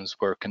organizations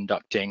were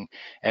conducting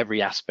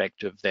every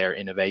aspect of their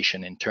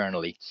innovation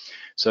internally.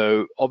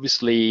 So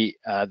obviously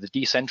the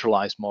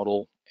decentralized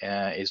model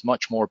is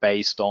much more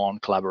based on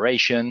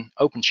collaboration,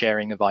 open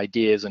sharing of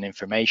ideas and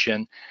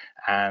information,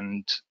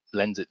 and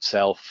lends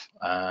itself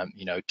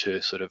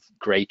to sort of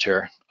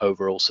greater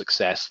overall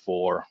success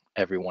for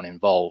everyone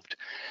involved.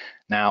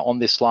 Now, on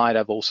this slide,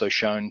 I've also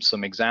shown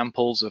some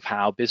examples of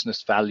how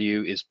business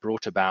value is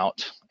brought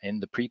about in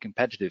the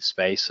pre-competitive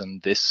space,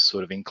 and this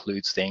sort of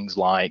includes things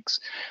like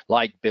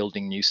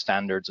building new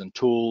standards and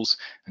tools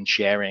and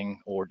sharing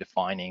or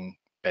defining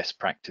best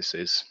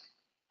practices.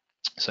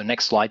 So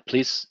next slide,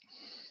 please.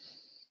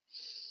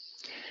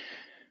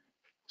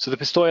 So the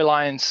Pistoia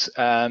Alliance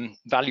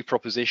value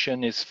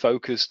proposition is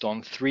focused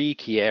on 3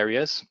 key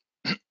areas.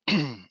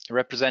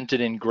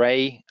 Represented in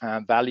gray,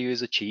 value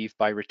is achieved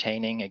by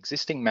retaining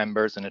existing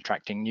members and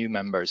attracting new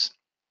members.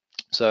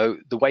 So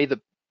the way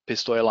the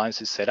Pistoia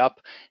Alliance is set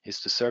up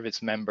is to serve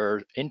its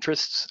member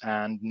interests,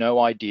 and no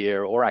idea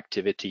or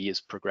activity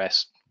is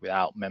progressed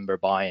without member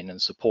buy-in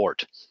and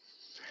support.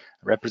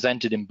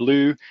 Represented in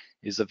blue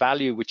is the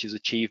value which is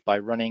achieved by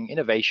running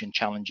innovation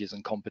challenges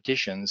and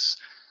competitions,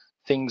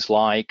 things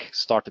like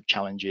startup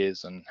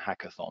challenges and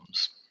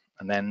hackathons.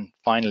 And then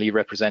finally,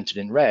 represented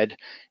in red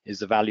is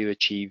the value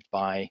achieved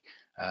by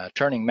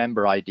turning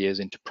member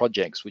ideas into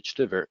projects which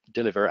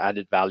deliver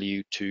added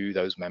value to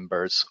those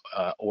members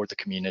or the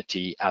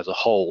community as a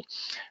whole.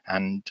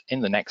 And in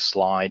the next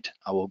slide,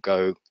 I will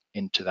go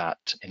into that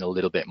in a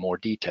little bit more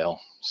detail.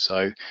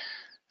 So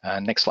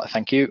next slide,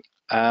 thank you.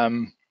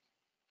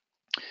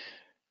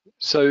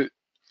 So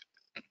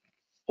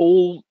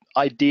all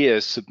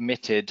ideas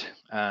submitted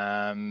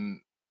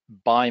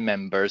by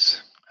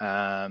members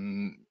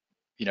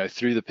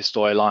through the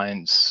Pistoia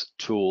Alliance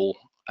tool.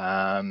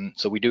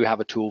 So we do have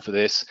a tool for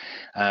this.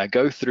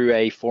 Go through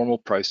a formal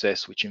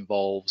process which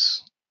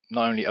involves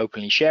not only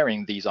openly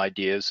sharing these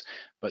ideas,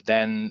 but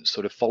then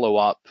sort of follow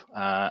up,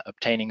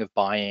 obtaining of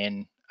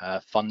buy-in,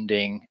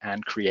 funding,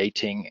 and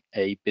creating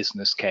a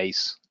business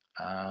case.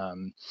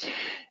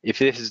 If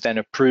this is then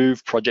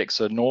approved,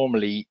 projects are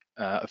normally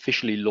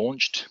officially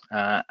launched,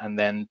 and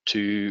then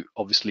to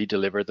obviously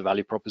deliver the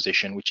value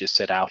proposition which is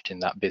set out in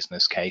that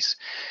business case.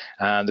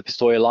 The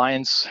Pistoia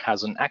Alliance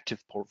has an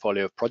active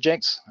portfolio of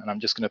projects, and I'm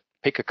just going to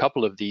pick a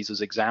couple of these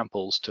as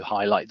examples to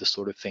highlight the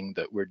sort of thing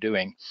that we're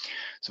doing.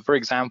 So for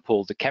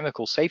example, the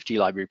Chemical Safety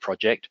Library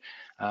project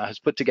has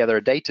put together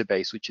a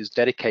database which is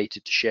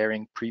dedicated to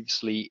sharing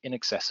previously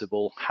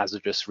inaccessible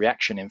hazardous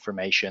reaction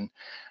information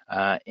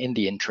in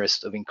the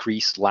interest of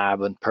increased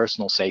lab and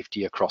personal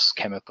safety across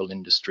chemical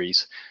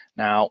industries.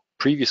 Now,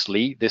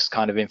 previously, this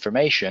kind of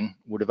information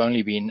would have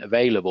only been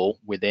available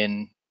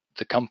within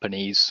the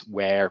companies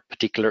where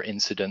particular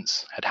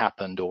incidents had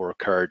happened or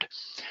occurred.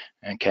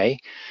 Okay.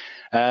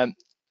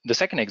 The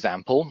second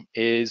example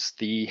is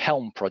the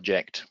HELM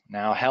project.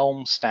 Now,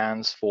 HELM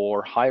stands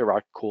for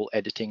Hierarchical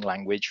Editing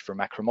Language for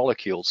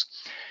Macromolecules,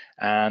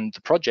 and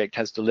the project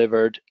has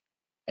delivered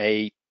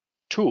a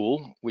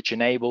tool which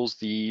enables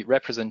the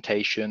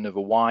representation of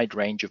a wide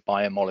range of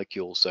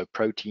biomolecules, so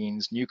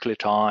proteins,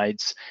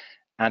 nucleotides,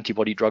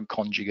 antibody drug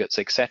conjugates,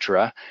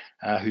 etc.,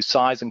 whose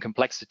size and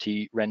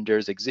complexity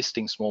renders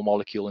existing small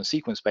molecule and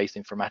sequence-based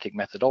informatic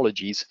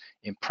methodologies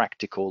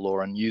impractical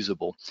or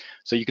unusable.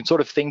 So you can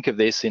sort of think of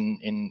this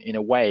in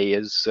a way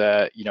as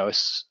you know,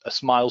 a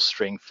smile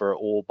string for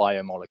all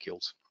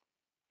biomolecules.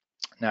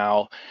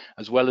 Now,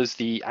 as well as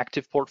the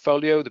active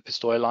portfolio, the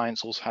Pistoia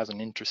Alliance also has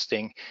an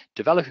interesting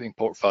developing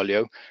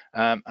portfolio,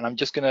 and I'm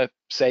just going to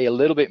say a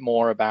little bit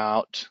more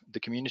about the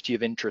community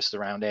of interest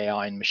around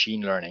AI and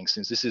machine learning,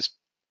 since this is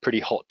pretty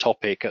hot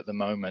topic at the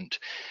moment.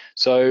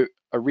 So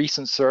a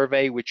recent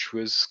survey which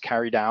was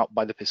carried out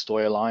by the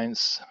Pistoia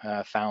Alliance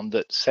found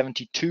that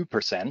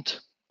 72%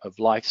 of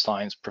life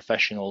science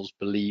professionals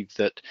believe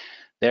that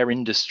their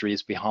industry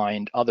is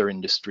behind other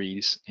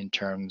industries in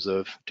terms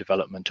of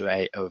development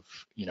of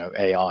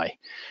AI.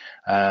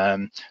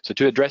 So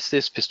to address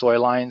this, Pistoia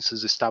Alliance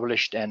has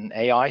established an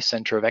AI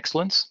Center of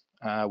Excellence,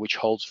 which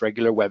holds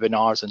regular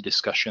webinars and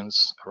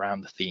discussions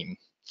around the theme.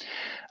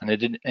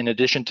 And in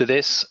addition to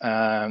this,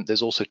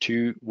 there's also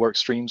two work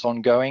streams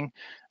ongoing.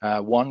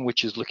 One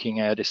which is looking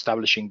at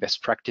establishing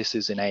best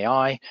practices in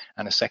AI,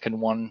 and a second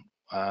one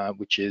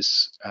which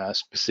is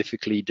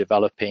specifically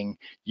developing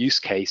use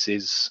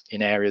cases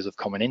in areas of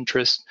common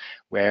interest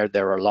where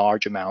there are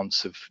large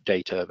amounts of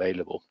data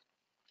available.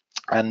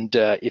 And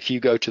if you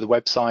go to the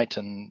website,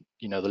 and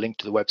you know, the link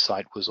to the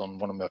website was on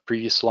one of my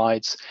previous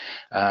slides,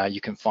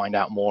 you can find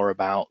out more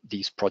about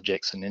these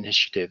projects and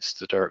initiatives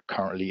that are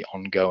currently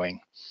ongoing.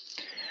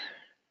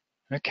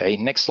 Okay,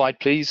 next slide,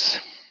 please.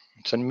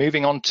 So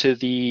moving on to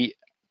the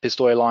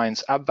Pistoia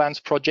Alliance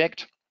AbVance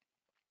project.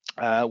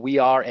 We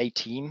are a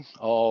team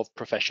of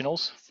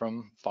professionals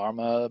from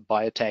pharma,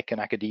 biotech, and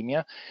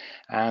academia,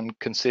 and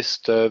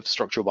consist of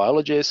structural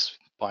biologists,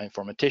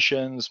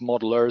 bioinformaticians,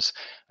 modelers,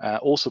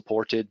 all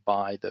supported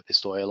by the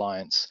Pistoia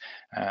Alliance.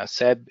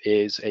 Seb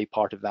is a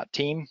part of that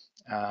team,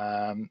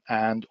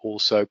 and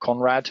also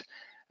Conrad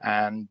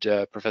and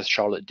Professor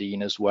Charlotte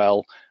Dean as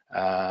well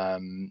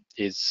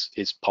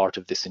is part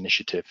of this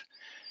initiative.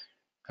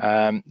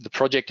 The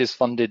project is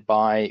funded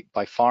by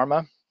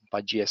pharma,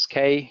 by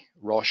GSK,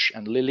 Roche,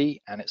 and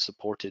Lilly, and it's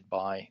supported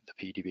by the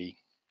PDB.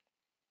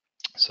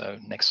 So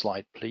next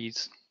slide,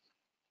 please.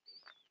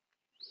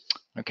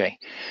 Okay,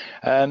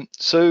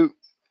 so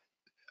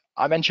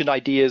I mentioned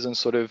ideas and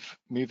sort of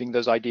moving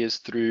those ideas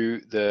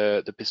through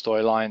the Pistoia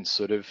Alliance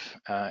sort of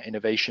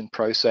innovation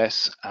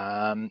process.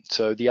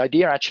 So the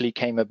idea actually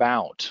came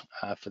about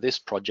for this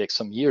project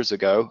some years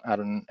ago at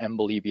an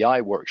EMBL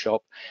EBI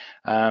workshop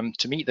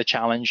to meet the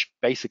challenge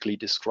basically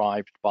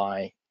described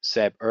by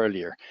Seb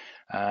earlier.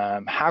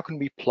 How can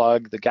we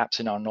plug the gaps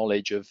in our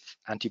knowledge of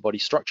antibody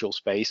structural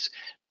space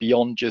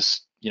beyond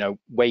just, you know,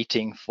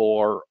 waiting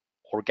for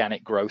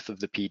organic growth of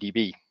the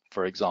PDB,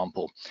 for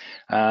example?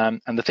 And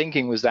the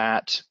thinking was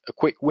that a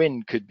quick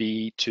win could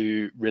be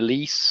to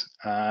release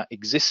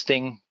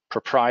existing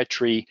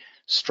proprietary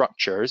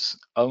structures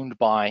owned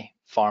by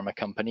pharma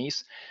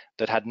companies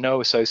that had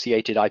no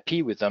associated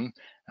IP with them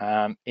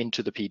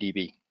into the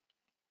PDB.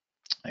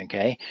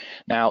 Okay,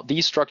 now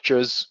these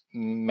structures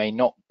may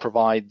not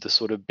provide the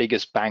sort of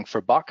biggest bang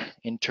for buck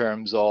in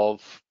terms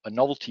of a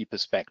novelty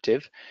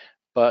perspective,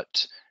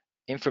 but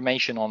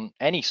information on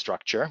any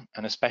structure,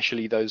 and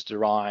especially those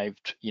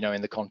derived, you know,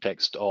 in the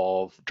context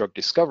of drug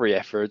discovery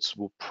efforts,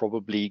 will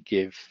probably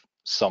give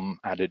some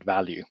added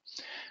value.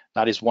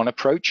 That is one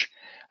approach.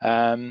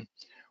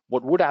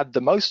 What would add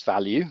the most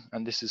value,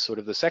 and this is sort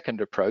of the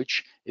second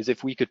approach, is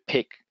if we could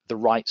pick the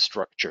right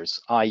structures,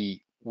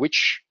 i.e.,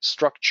 which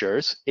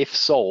structures, if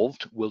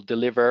solved, will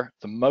deliver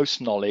the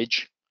most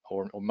knowledge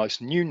or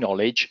most new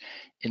knowledge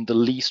in the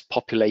least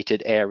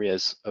populated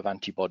areas of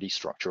antibody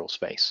structural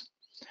space.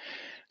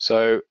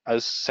 So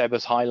as Seb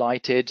has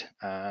highlighted,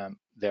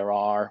 there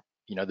are,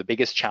 you know, the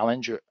biggest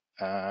challenge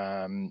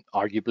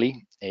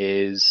arguably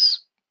is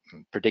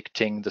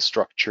predicting the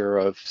structure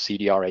of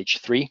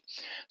CDRH3.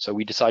 So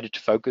we decided to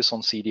focus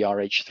on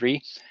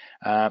CDRH3,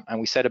 and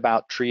we set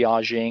about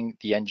triaging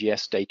the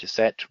NGS data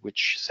set,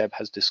 which Seb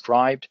has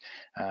described,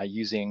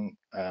 using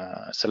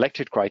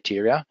selected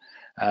criteria,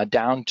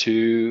 down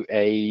to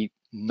a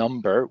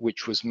number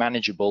which was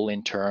manageable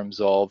in terms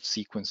of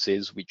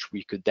sequences which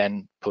we could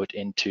then put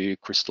into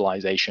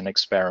crystallization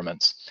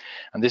experiments.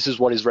 And this is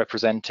what is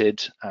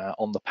represented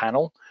on the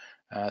panel.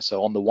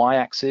 So on the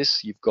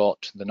y-axis, you've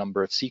got the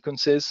number of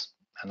sequences,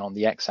 and on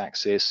the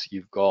x-axis,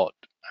 you've got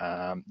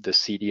the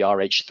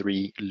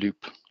CDRH3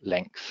 loop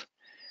length.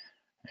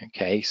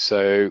 Okay,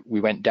 so we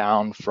went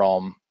down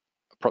from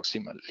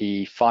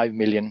approximately 5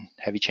 million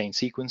heavy chain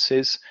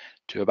sequences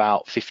to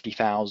about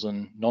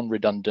 50,000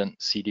 non-redundant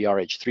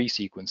CDRH3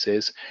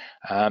 sequences,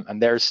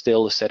 and there's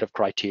still a set of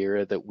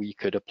criteria that we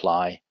could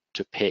apply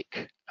to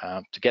pick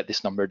to get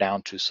this number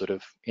down to sort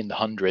of in the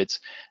hundreds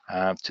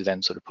to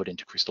then sort of put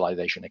into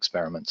crystallization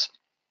experiments.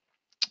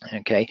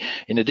 Okay,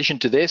 in addition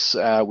to this,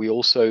 we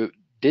also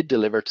did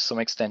deliver to some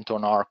extent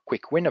on our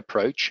quick win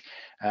approach,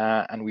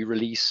 and we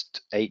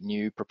released 8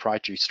 new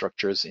proprietary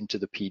structures into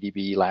the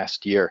PDB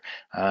last year.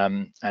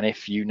 And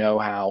if you know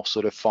how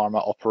sort of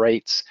pharma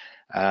operates,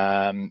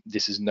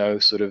 this is no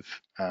sort of,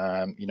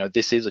 you know,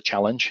 this is a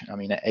challenge. I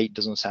mean, 8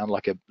 doesn't sound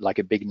like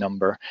a big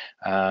number,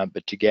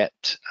 but to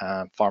get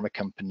pharma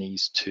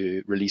companies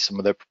to release some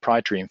of their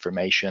proprietary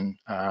information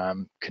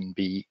can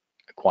be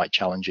quite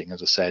challenging,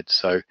 as I said.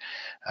 So,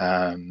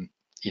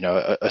 you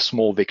know, a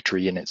small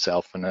victory in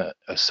itself, and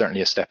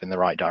certainly a step in the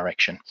right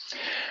direction.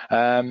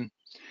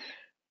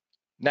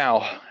 Now,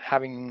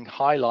 having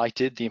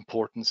highlighted the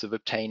importance of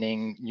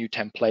obtaining new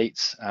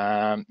templates,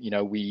 you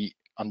know, we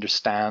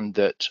understand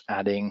that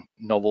adding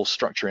novel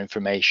structure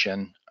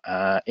information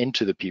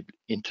into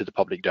the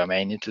public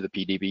domain, into the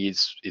PDB,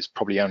 is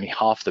probably only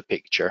half the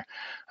picture.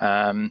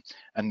 And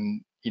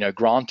you know,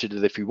 granted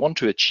that if we want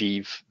to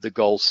achieve the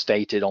goals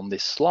stated on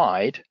this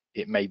slide,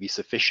 it may be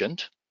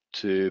sufficient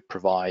to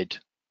provide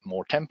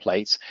more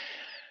templates.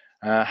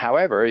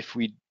 However, if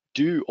we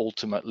do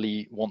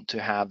ultimately want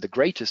to have the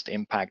greatest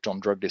impact on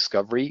drug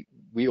discovery,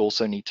 we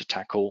also need to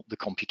tackle the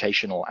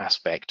computational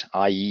aspect,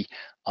 i.e.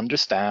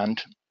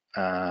 understand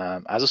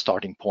as a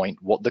starting point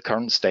what the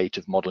current state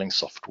of modeling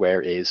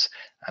software is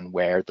and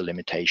where the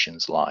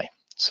limitations lie.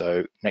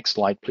 So next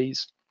slide,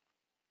 please.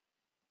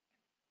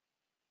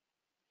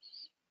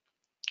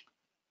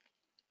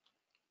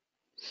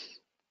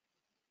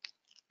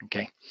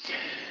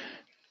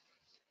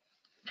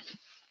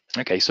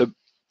 Okay, so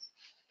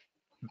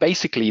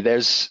basically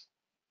there's,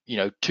 you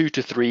know, 2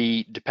 to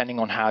 3, depending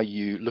on how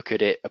you look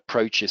at it,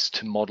 approaches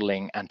to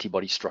modeling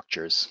antibody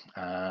structures.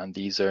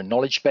 These are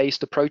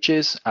knowledge-based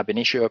approaches, ab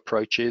initio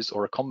approaches,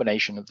 or a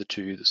combination of the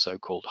two, the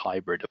so-called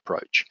hybrid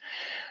approach.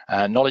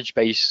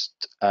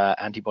 Knowledge-based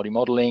antibody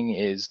modeling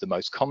is the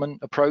most common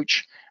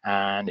approach,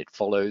 and it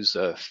follows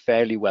a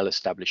fairly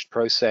well-established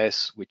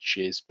process, which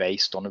is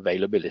based on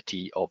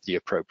availability of the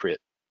appropriate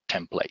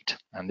template.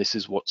 And this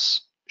is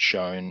what's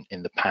shown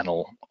in the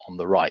panel on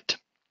the right.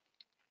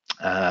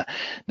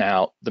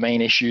 Now, the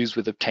main issues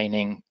with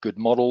obtaining good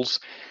models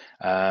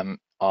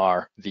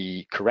are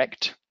the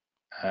correct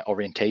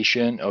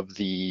orientation of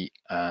the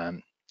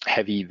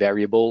heavy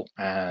variable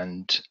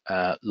and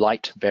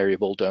light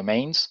variable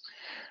domains,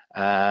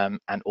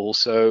 and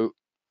also,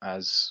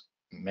 as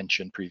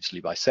mentioned previously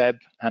by Seb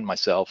and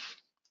myself,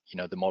 you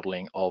know, the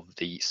modeling of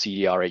the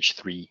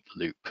CDRH3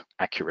 loop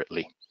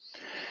accurately.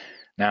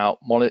 Now,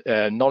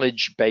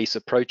 knowledge-based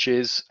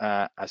approaches,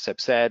 as Seb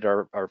said,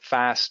 are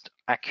fast,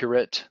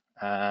 accurate,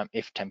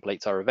 if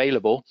templates are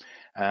available,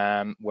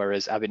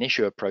 whereas ab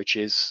initio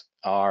approaches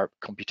are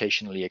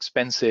computationally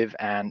expensive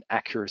and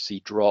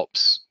accuracy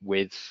drops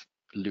with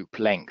loop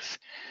length.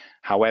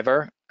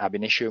 However, ab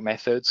initio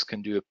methods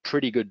can do a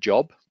pretty good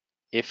job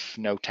if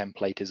no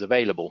template is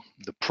available.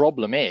 The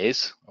problem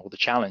is, or the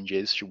challenge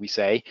is, should we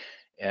say,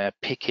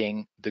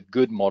 picking the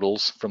good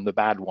models from the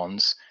bad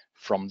ones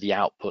from the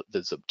output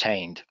that's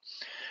obtained.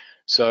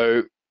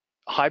 So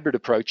hybrid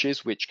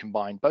approaches which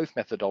combine both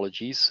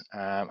methodologies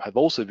have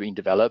also been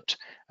developed,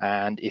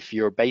 and if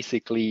you're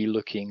basically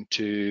looking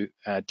to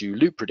do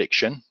loop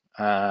prediction,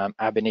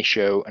 ab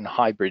initio and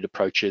hybrid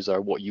approaches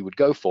are what you would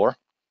go for.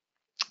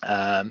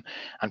 And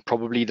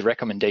probably the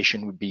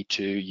recommendation would be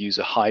to use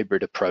a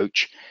hybrid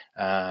approach,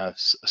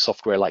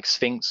 software like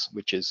Sphinx,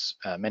 which is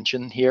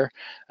mentioned here,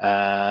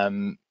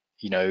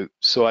 you know,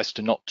 so as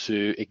to not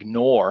to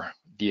ignore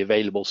the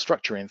available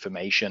structure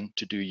information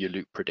to do your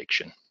loop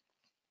prediction.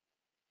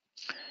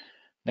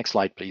 Next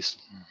slide, please.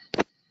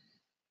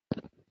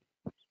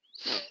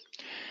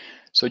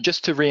 So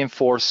just to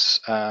reinforce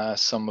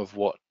some of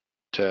what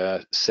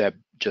Seb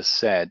just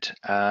said,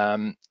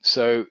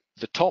 so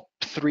the top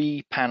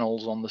 3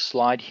 panels on the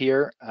slide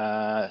here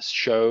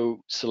show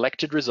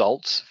selected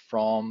results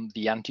from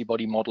the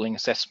Antibody Modeling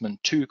Assessment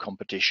 2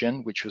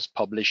 competition, which was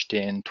published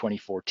in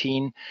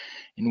 2014,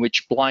 in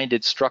which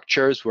blinded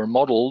structures were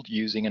modeled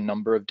using a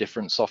number of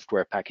different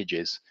software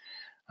packages.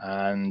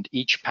 And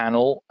each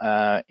panel,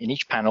 in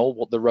each panel,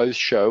 what the rows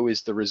show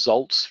is the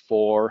results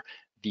for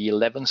the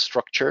 11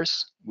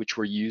 structures which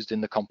were used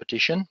in the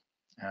competition.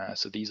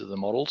 So these are the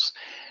models,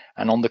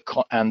 and on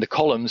the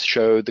columns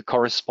show the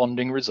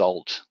corresponding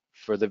result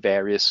for the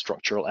various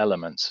structural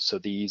elements. So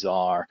these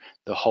are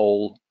the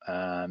whole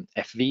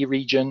FV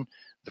region,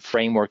 the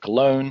framework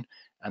alone,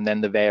 and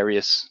then the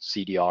various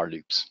CDR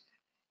loops.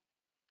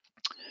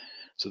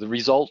 So the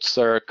results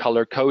are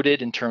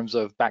color-coded in terms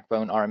of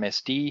backbone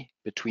RMSD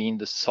between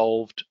the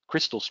solved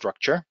crystal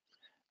structure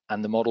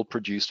and the model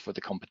produced for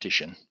the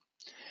competition.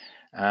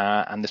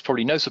 And there's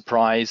probably no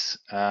surprise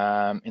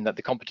in that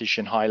the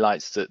competition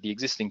highlights that the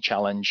existing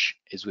challenge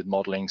is with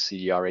modeling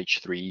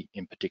CDRH3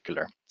 in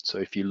particular. So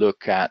if you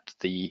look at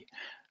the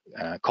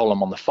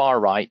column on the far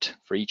right,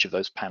 for each of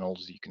those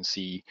panels, you can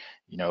see,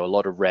 a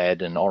lot of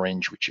red and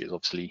orange, which is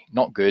obviously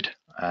not good,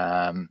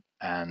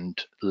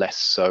 and less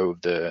so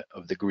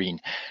of the green.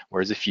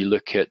 Whereas if you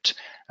look at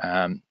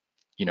the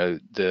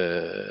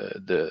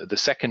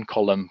second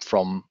column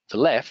from the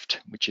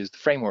left, which is the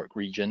framework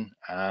region,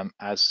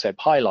 as Seb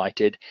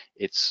highlighted,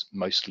 it's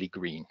mostly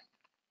green.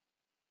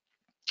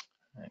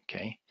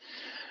 Okay.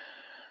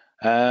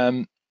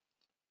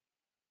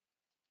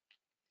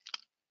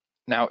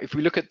 Now, if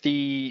we look at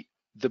the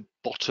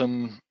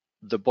bottom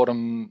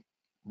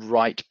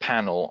right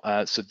panel,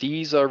 so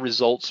these are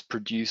results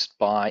produced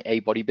by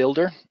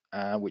AbodyBuilder,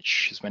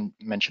 which has been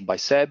mentioned by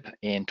Seb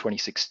in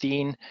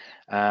 2016,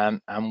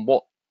 and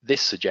what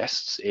this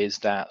suggests is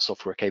that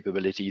software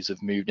capabilities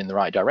have moved in the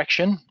right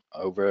direction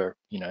over,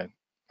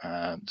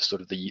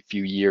 sort of the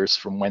few years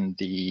from when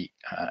the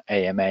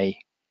AMA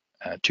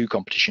 2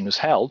 competition was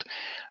held,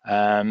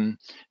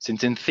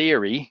 since in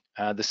theory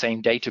the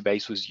same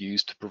database was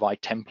used to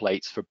provide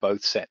templates for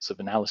both sets of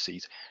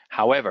analyses.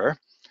 However,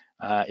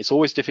 it's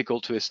always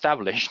difficult to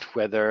establish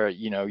whether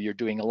you're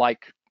doing a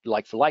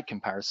like-for-like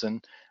comparison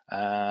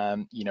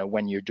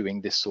when you're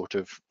doing this sort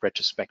of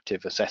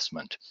retrospective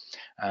assessment.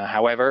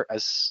 However,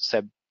 as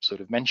Seb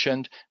sort of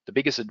mentioned, the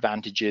biggest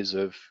advantages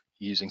of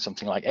using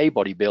something like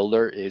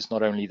AbodyBuilder is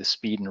not only the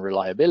speed and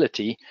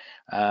reliability,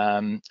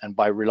 and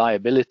by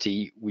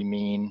reliability we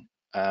mean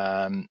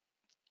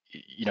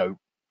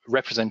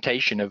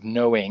representation of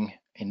knowing,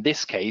 in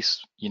this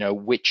case,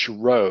 which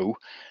row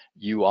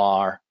you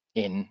are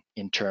in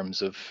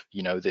terms of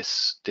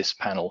this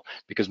panel,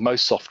 because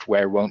most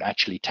software won't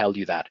actually tell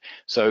you that.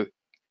 So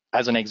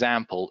as an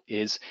example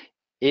is,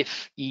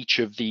 if each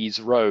of these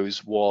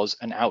rows was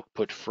an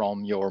output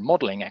from your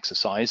modeling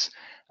exercise,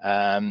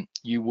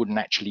 you wouldn't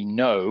actually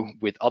know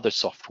with other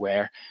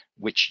software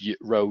which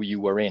row you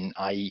were in,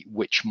 i.e.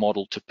 which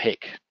model to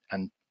pick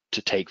and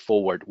to take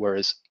forward,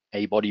 whereas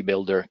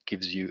AbodyBuilder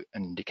gives you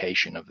an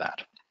indication of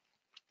that.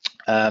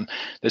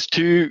 There's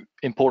two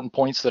important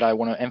points that I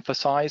want to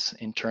emphasize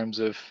in terms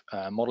of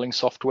modeling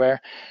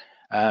software.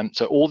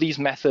 So all these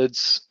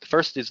methods,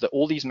 first is that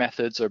all these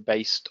methods are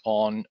based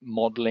on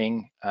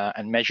modeling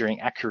and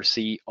measuring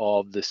accuracy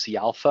of the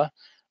C-alpha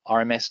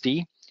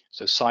RMSD.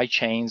 So side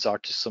chains are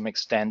to some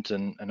extent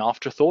an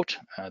afterthought.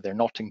 They're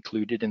not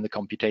included in the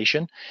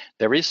computation.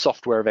 There is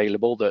software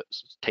available that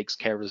takes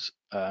care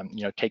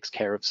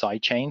of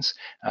side chains,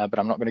 but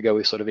I'm not going to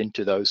go sort of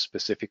into those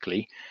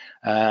specifically.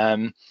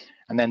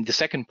 And then the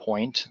second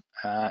point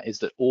is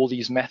that all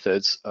these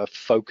methods are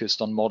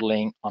focused on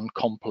modeling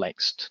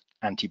uncomplexed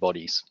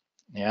antibodies.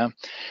 Yeah,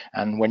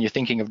 and when you're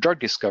thinking of drug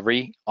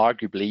discovery,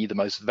 arguably the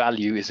most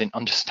value is in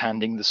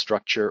understanding the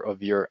structure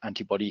of your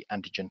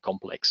antibody-antigen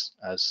complex,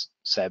 as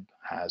Seb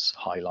has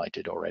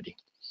highlighted already.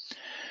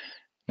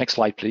 Next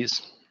slide,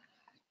 please.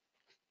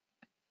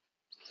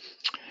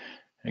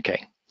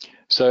 Okay,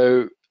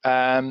 so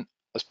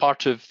as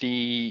part of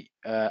the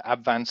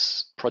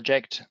AbVance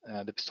project,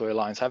 the Pistoia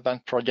Alliance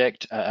AbVance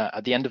project,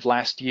 at the end of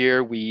last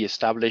year, we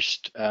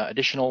established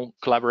additional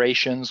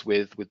collaborations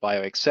with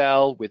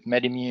BioExcel, with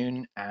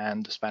MedImmune,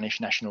 and the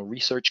Spanish National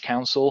Research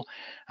Council,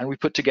 and we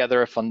put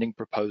together a funding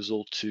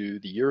proposal to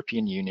the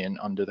European Union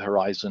under the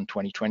Horizon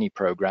 2020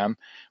 program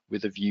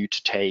with a view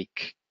to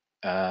take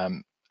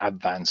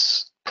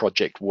AbVance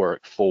project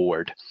work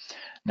forward.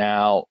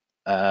 Now,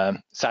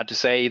 sad to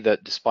say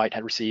that despite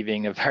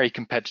receiving a very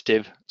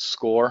competitive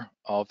score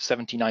of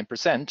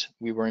 79%,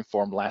 we were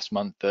informed last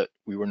month that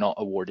we were not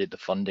awarded the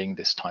funding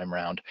this time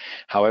around.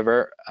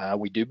 However,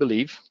 we do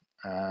believe,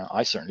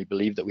 I certainly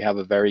believe, that we have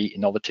a very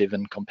innovative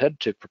and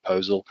competitive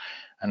proposal,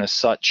 and as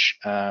such,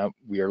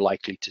 we are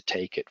likely to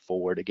take it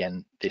forward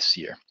again this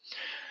year.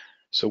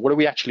 So what are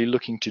we actually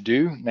looking to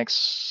do?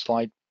 Next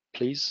slide,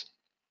 please.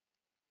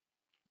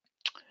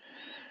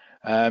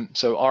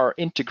 So our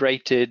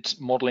integrated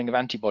modeling of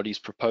antibodies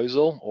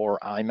proposal, or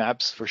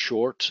mAbs for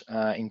short,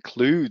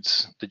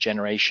 includes the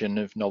generation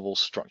of novel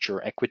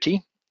structure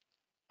equity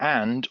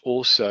and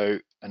also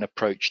an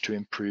approach to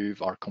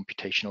improve our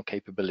computational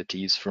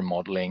capabilities for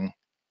modeling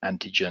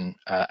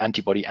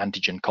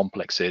antibody-antigen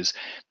complexes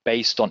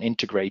based on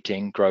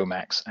integrating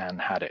GROMACS and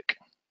haddock.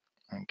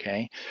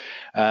 Okay.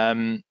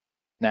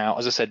 Now,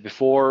 as I said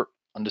before,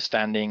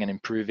 understanding and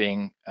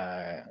improving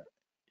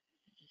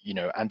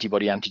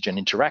antibody-antigen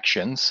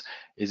interactions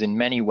is in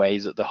many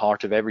ways at the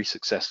heart of every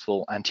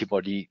successful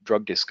antibody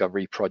drug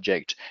discovery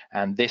project,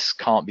 and this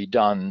can't be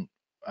done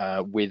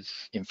with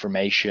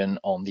information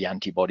on the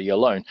antibody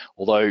alone.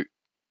 Although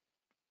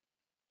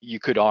you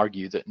could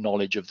argue that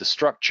knowledge of the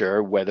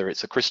structure, whether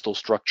it's a crystal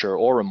structure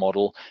or a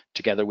model,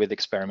 together with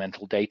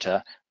experimental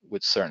data,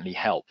 would certainly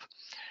help.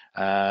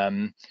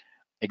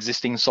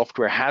 Existing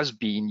software has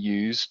been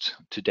used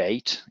to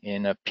date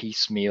in a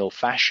piecemeal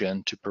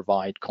fashion to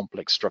provide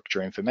complex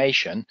structure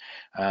information,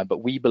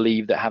 but we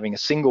believe that having a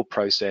single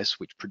process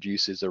which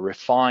produces a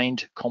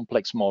refined,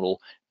 complex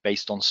model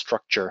based on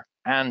structure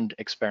and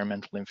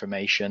experimental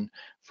information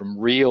from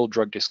real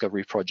drug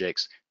discovery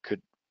projects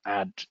could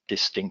add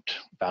distinct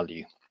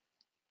value.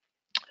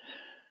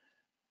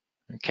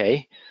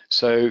 Okay,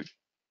 so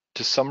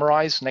to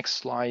summarize, next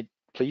slide,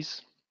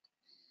 please.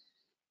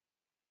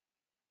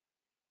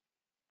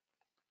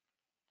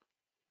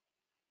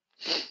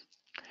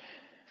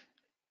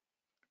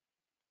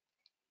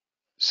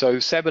 So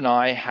Seb and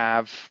I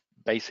have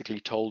basically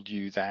told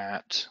you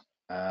that,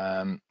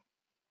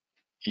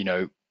 you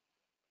know,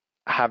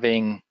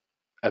 having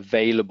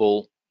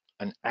available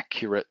and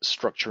accurate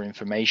structure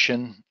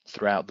information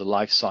throughout the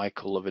life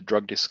cycle of a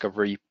drug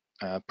discovery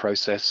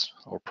process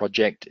or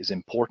project is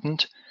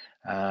important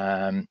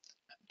to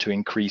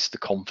increase the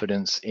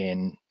confidence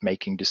in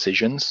making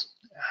decisions.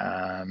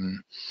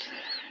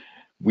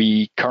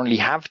 We currently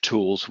have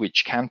tools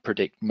which can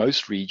predict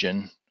most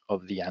regions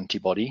of the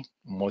antibody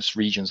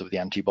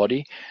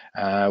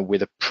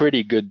with a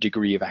pretty good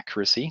degree of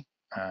accuracy.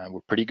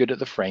 We're pretty good at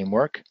the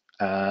framework.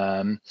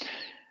 And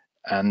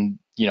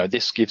you know,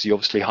 this gives you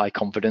obviously high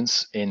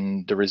confidence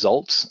in the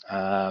results,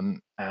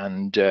 and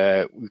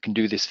we can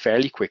do this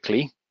fairly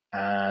quickly,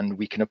 and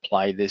we can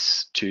apply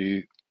this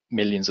to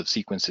millions of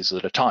sequences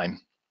at a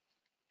time.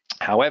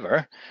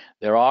 However,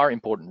 there are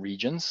important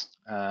regions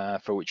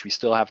for which we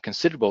still have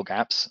considerable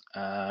gaps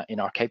in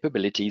our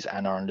capabilities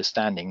and our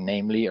understanding,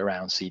 namely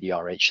around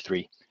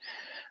CDRH3.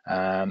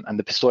 And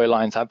the Pistoia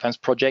Alliance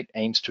AbVance project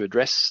aims to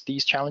address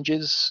these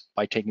challenges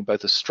by taking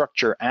both a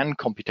structure and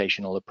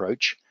computational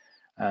approach,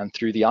 and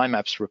through the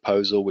mAbs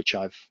proposal, which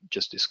I've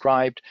just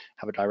described,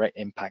 have a direct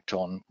impact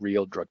on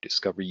real drug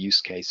discovery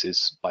use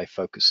cases by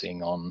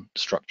focusing on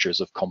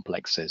structures of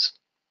complexes.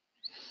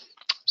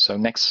 So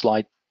next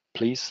slide,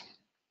 please.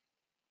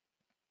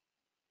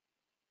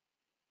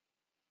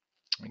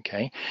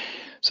 Okay,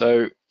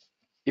 so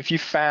if you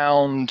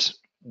found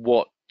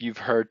what you've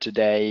heard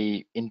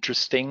today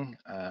interesting,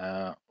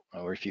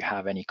 or if you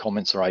have any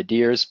comments or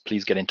ideas,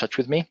 please get in touch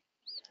with me.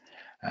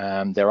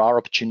 There are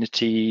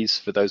opportunities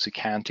for those who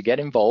can to get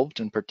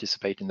involved and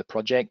participate in the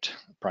project,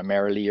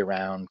 primarily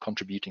around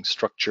contributing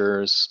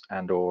structures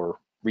and or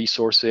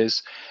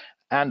resources,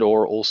 and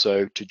or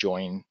also to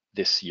join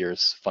this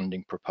year's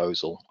funding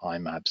proposal,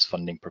 mAbs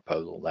funding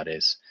proposal, that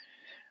is.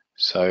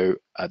 So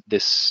at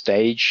this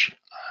stage,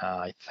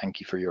 I thank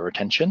you for your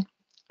attention,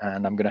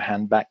 and I'm going to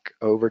hand back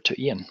over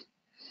to Ian.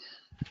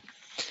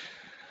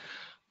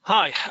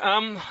 Hi,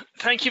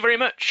 thank you very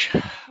much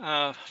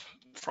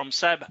from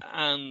Seb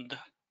and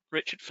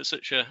Richard for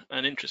such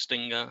an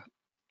interesting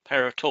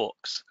pair of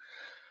talks.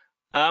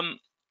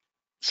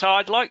 So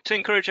I'd like to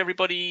encourage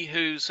everybody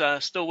who's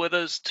still with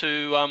us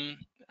to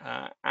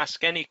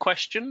ask any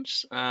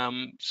questions.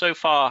 So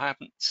far, I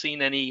haven't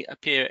seen any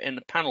appear in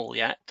the panel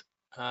yet.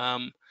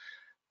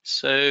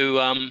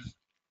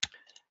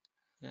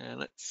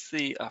 Let's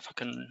see if I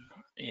can,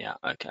 yeah,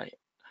 okay.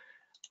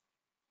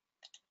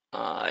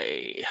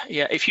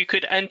 Yeah, if you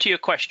could enter your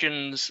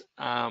questions,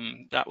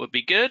 that would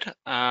be good.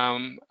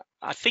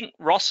 I think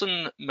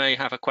Rossen may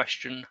have a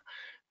question,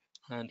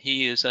 and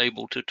he is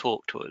able to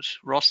talk to us.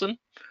 Rossen?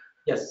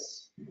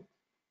 Yes.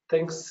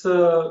 Thanks,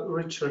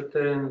 Richard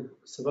and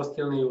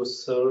Sebastian. It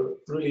was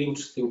really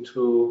interesting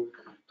to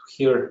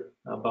hear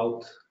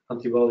about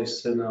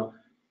antibodies. And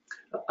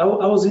I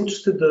was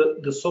interested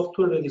the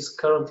software that is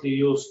currently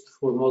used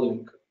for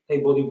modeling,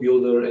 Antibody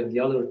Builder and the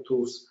other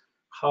tools.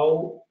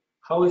 How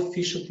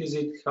efficient is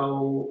it?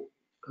 How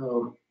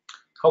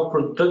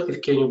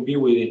productive can you be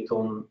with it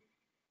on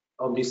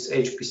these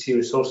HPC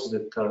resources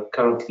that are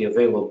currently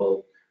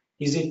available?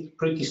 Is it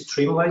pretty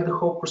streamlined, the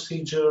whole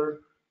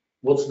procedure?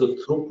 What's the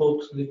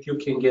throughput that you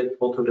can get?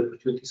 What are the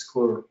opportunities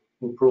for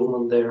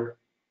improvement there?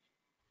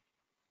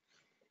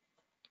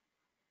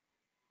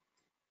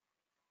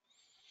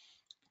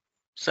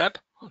 Seb?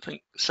 I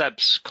think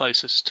Seb's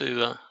closest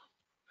to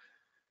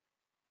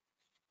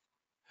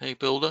a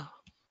builder.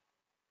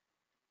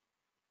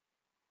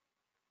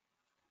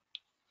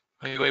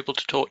 Are you able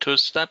to talk to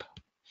us, Seb?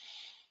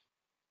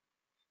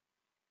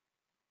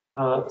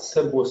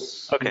 Seb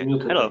was okay.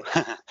 muted. Hello.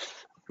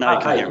 Now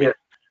you can hear me.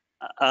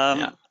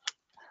 Yeah.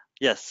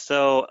 Yes.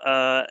 So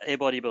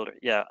Antibody Builder.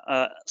 Yeah.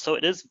 So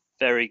it is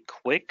very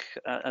quick.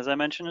 As I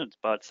mentioned, it's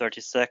about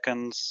 30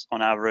 seconds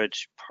on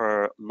average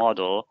per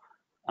model.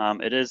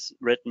 It is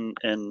written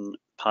in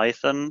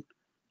Python,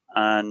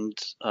 and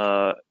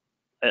I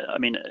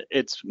mean,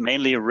 it's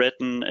mainly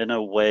written in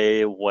a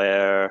way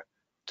where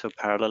to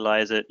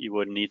parallelize it, you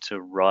would need to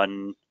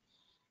run,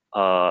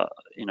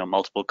 you know,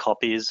 multiple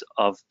copies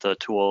of the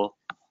tool,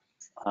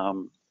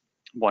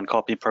 one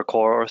copy per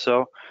core or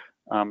so.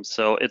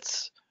 So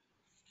it's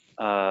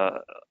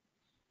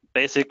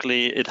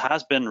basically, it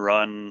has been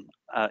run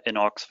in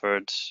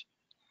Oxford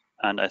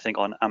and I think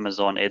on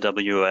Amazon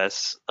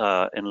AWS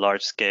in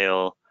large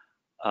scale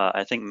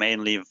I think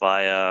mainly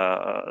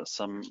via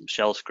some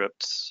shell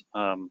scripts,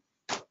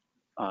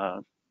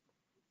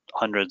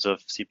 hundreds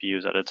of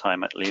CPUs at a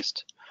time at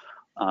least.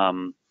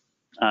 And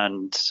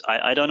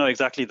I don't know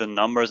exactly the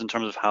numbers in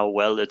terms of how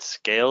well it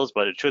scales,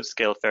 but it should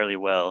scale fairly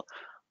well.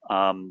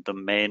 The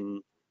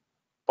main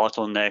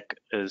bottleneck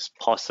is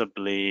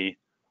possibly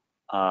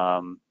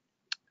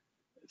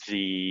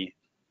the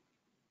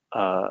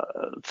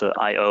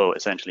I/O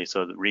essentially,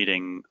 so the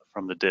reading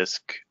from the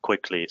disk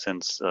quickly,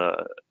 since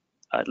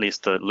at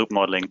least the loop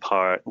modeling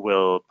part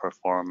will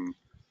perform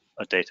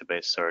a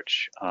database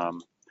search.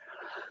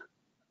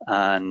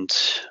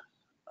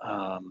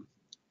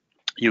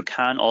 You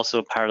can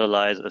also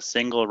parallelize a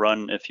single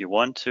run if you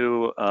want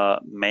to,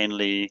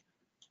 mainly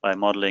by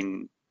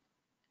modeling,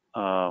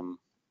 I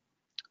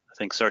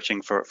think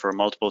searching for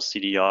multiple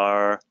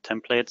CDR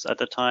templates at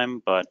the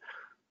time, but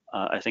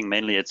I think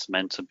mainly it's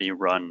meant to be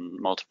run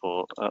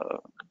multiple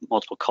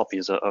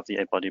copies of the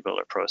A-body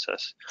builder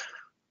process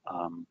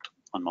on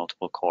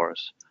multiple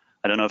cores.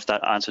 I don't know if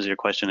that answers your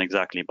question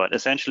exactly, but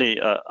essentially,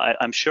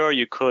 I'm sure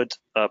you could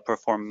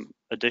perform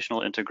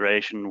additional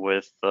integration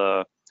with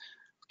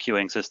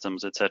queuing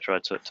systems, etc.,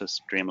 to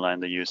streamline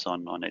the use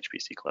on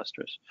HPC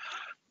clusters.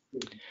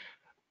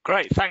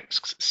 Great,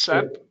 thanks,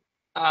 Seb.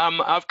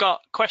 I've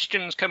got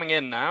questions coming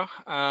in now.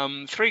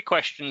 3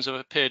 questions have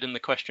appeared in the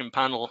question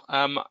panel.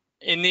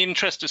 In the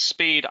interest of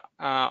speed,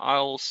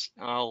 I'll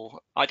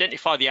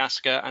identify the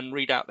asker and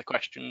read out the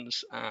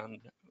questions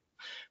and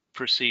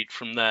proceed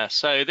from there.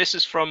 So this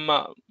is from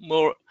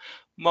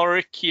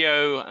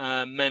Mauricio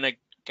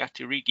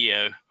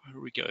Menegatirigio.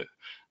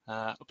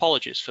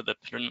 Apologies for the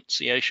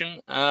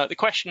pronunciation. The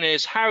question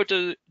is, how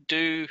does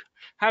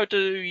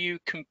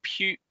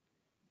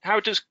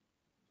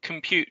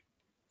compute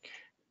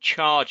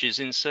charges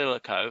in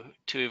silico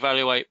to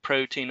evaluate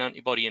protein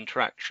antibody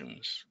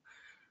interactions?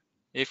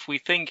 If we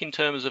think in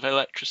terms of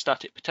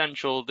electrostatic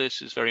potential,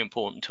 this is very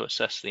important to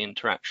assess the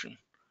interaction.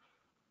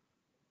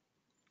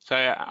 So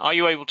are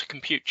you able to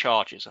compute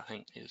charges, I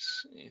think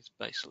is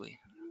basically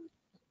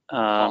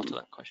part of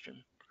that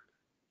question.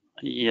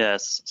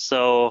 Yes,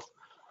 so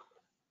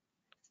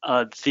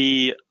I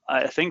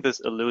think this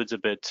alludes a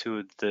bit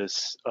to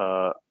this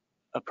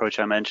approach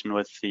I mentioned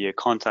with the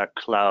contact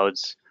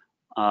clouds.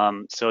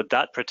 So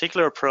that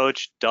particular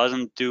approach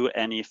doesn't do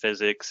any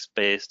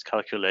physics-based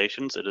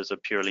calculations. It is a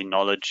purely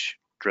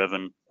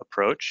knowledge-driven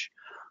approach.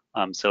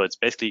 So it's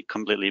basically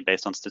completely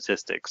based on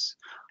statistics.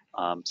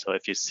 So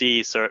if you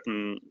see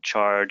certain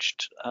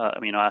charged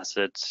amino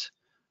acids,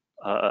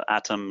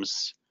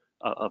 atoms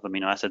of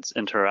amino acids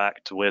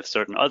interact with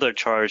certain other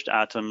charged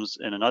atoms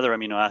in another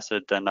amino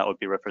acid, then that would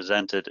be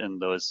represented in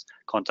those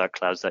contact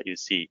clouds that you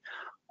see.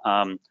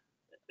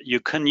 You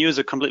can use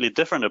a completely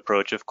different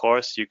approach, of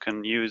course. You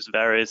can use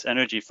various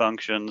energy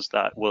functions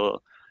that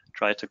will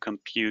try to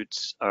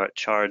compute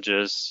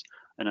charges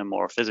in a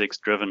more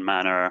physics-driven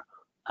manner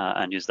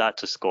and use that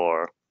to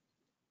score.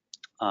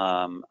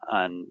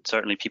 And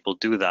certainly people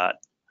do that.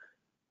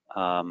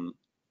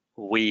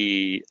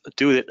 We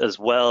do it as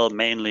well,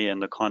 mainly in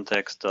the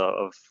context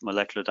of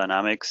molecular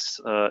dynamics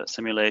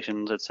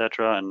simulations,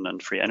 etc.,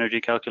 and free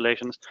energy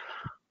calculations.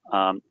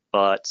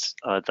 But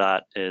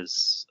that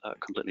is a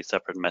completely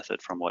separate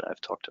method from what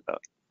I've talked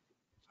about.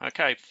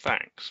 Okay,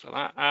 thanks for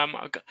that.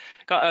 I've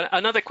got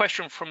another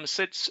question from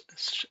Sid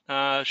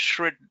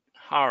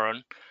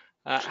Sridharan.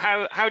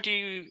 How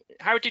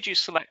did you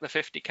select the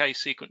 50K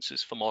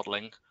sequences for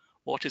modeling?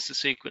 What is the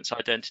sequence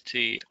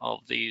identity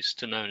of these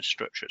to known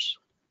structures?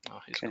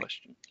 His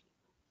question.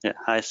 Yeah,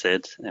 hi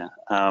Sid. Yeah.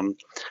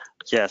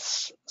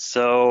 Yes.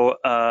 So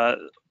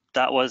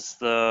that was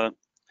the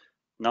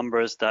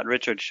numbers that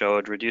Richard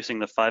showed, reducing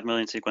the 5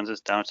 million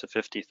sequences down to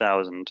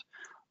 50,000.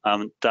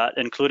 That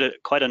included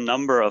quite a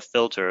number of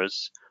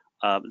filters.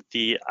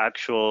 The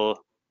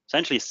actual,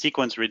 essentially,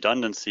 sequence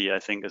redundancy, I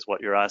think, is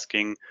what you're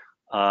asking.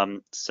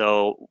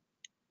 So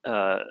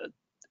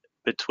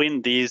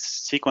between these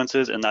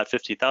sequences in that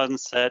 50,000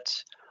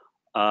 set,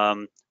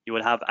 you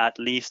would have at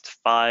least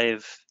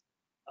 5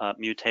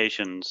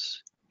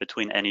 mutations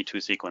between any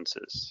 2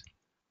 sequences.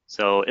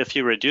 So if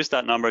you reduce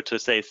that number to,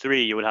 say,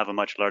 3, you would have a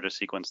much larger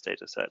sequence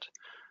data set.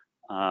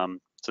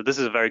 So this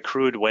is a very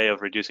crude way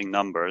of reducing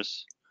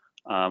numbers.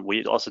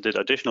 We also did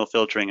additional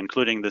filtering,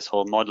 including this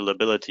whole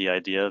modelability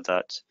idea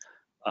that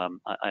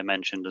I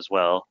mentioned as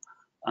well,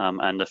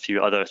 and a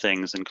few other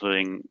things,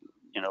 including,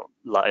 you know,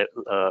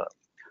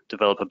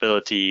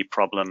 developability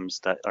problems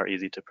that are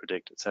easy to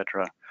predict,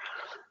 etc.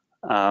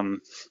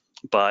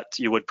 But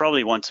you would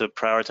probably want to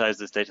prioritize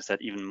this data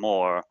set even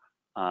more,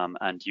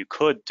 and you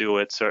could do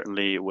it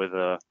certainly with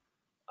a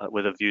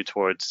view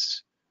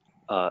towards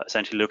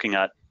essentially looking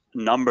at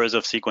numbers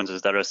of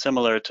sequences that are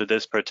similar to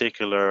this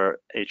particular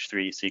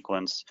H3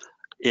 sequence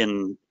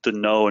in the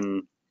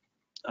known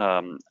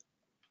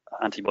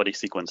antibody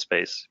sequence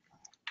space,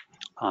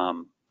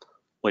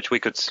 which we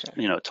could,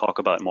 you know, talk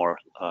about more,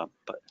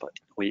 but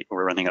we're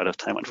running out of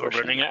time,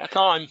 unfortunately. We're running out of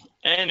time.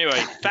 Anyway,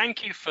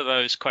 thank you for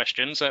those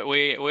questions.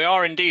 We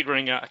are indeed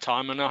running out of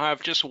time, and I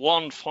have just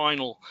one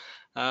final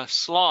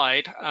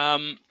slide,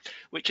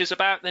 which is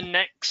about the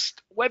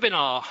next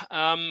webinar.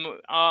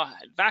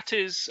 That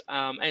is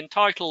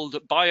entitled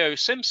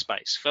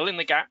BioSimSpace, Filling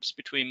the Gaps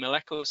Between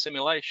Molecular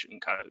Simulation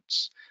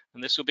Codes.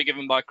 And this will be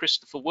given by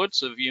Christopher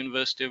Woods of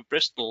University of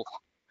Bristol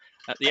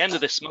at the end of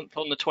this month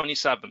on the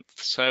 27th.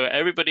 So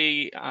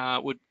everybody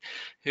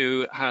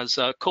who has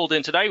called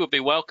in today would be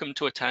welcome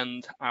to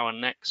attend our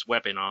next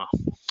webinar.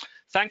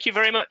 Thank you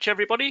very much,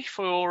 everybody,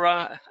 for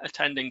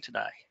attending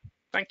today.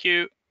 Thank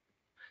you,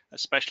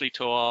 especially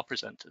to our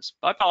presenters.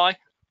 Bye-bye.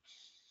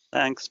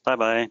 Thanks.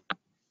 Bye-bye.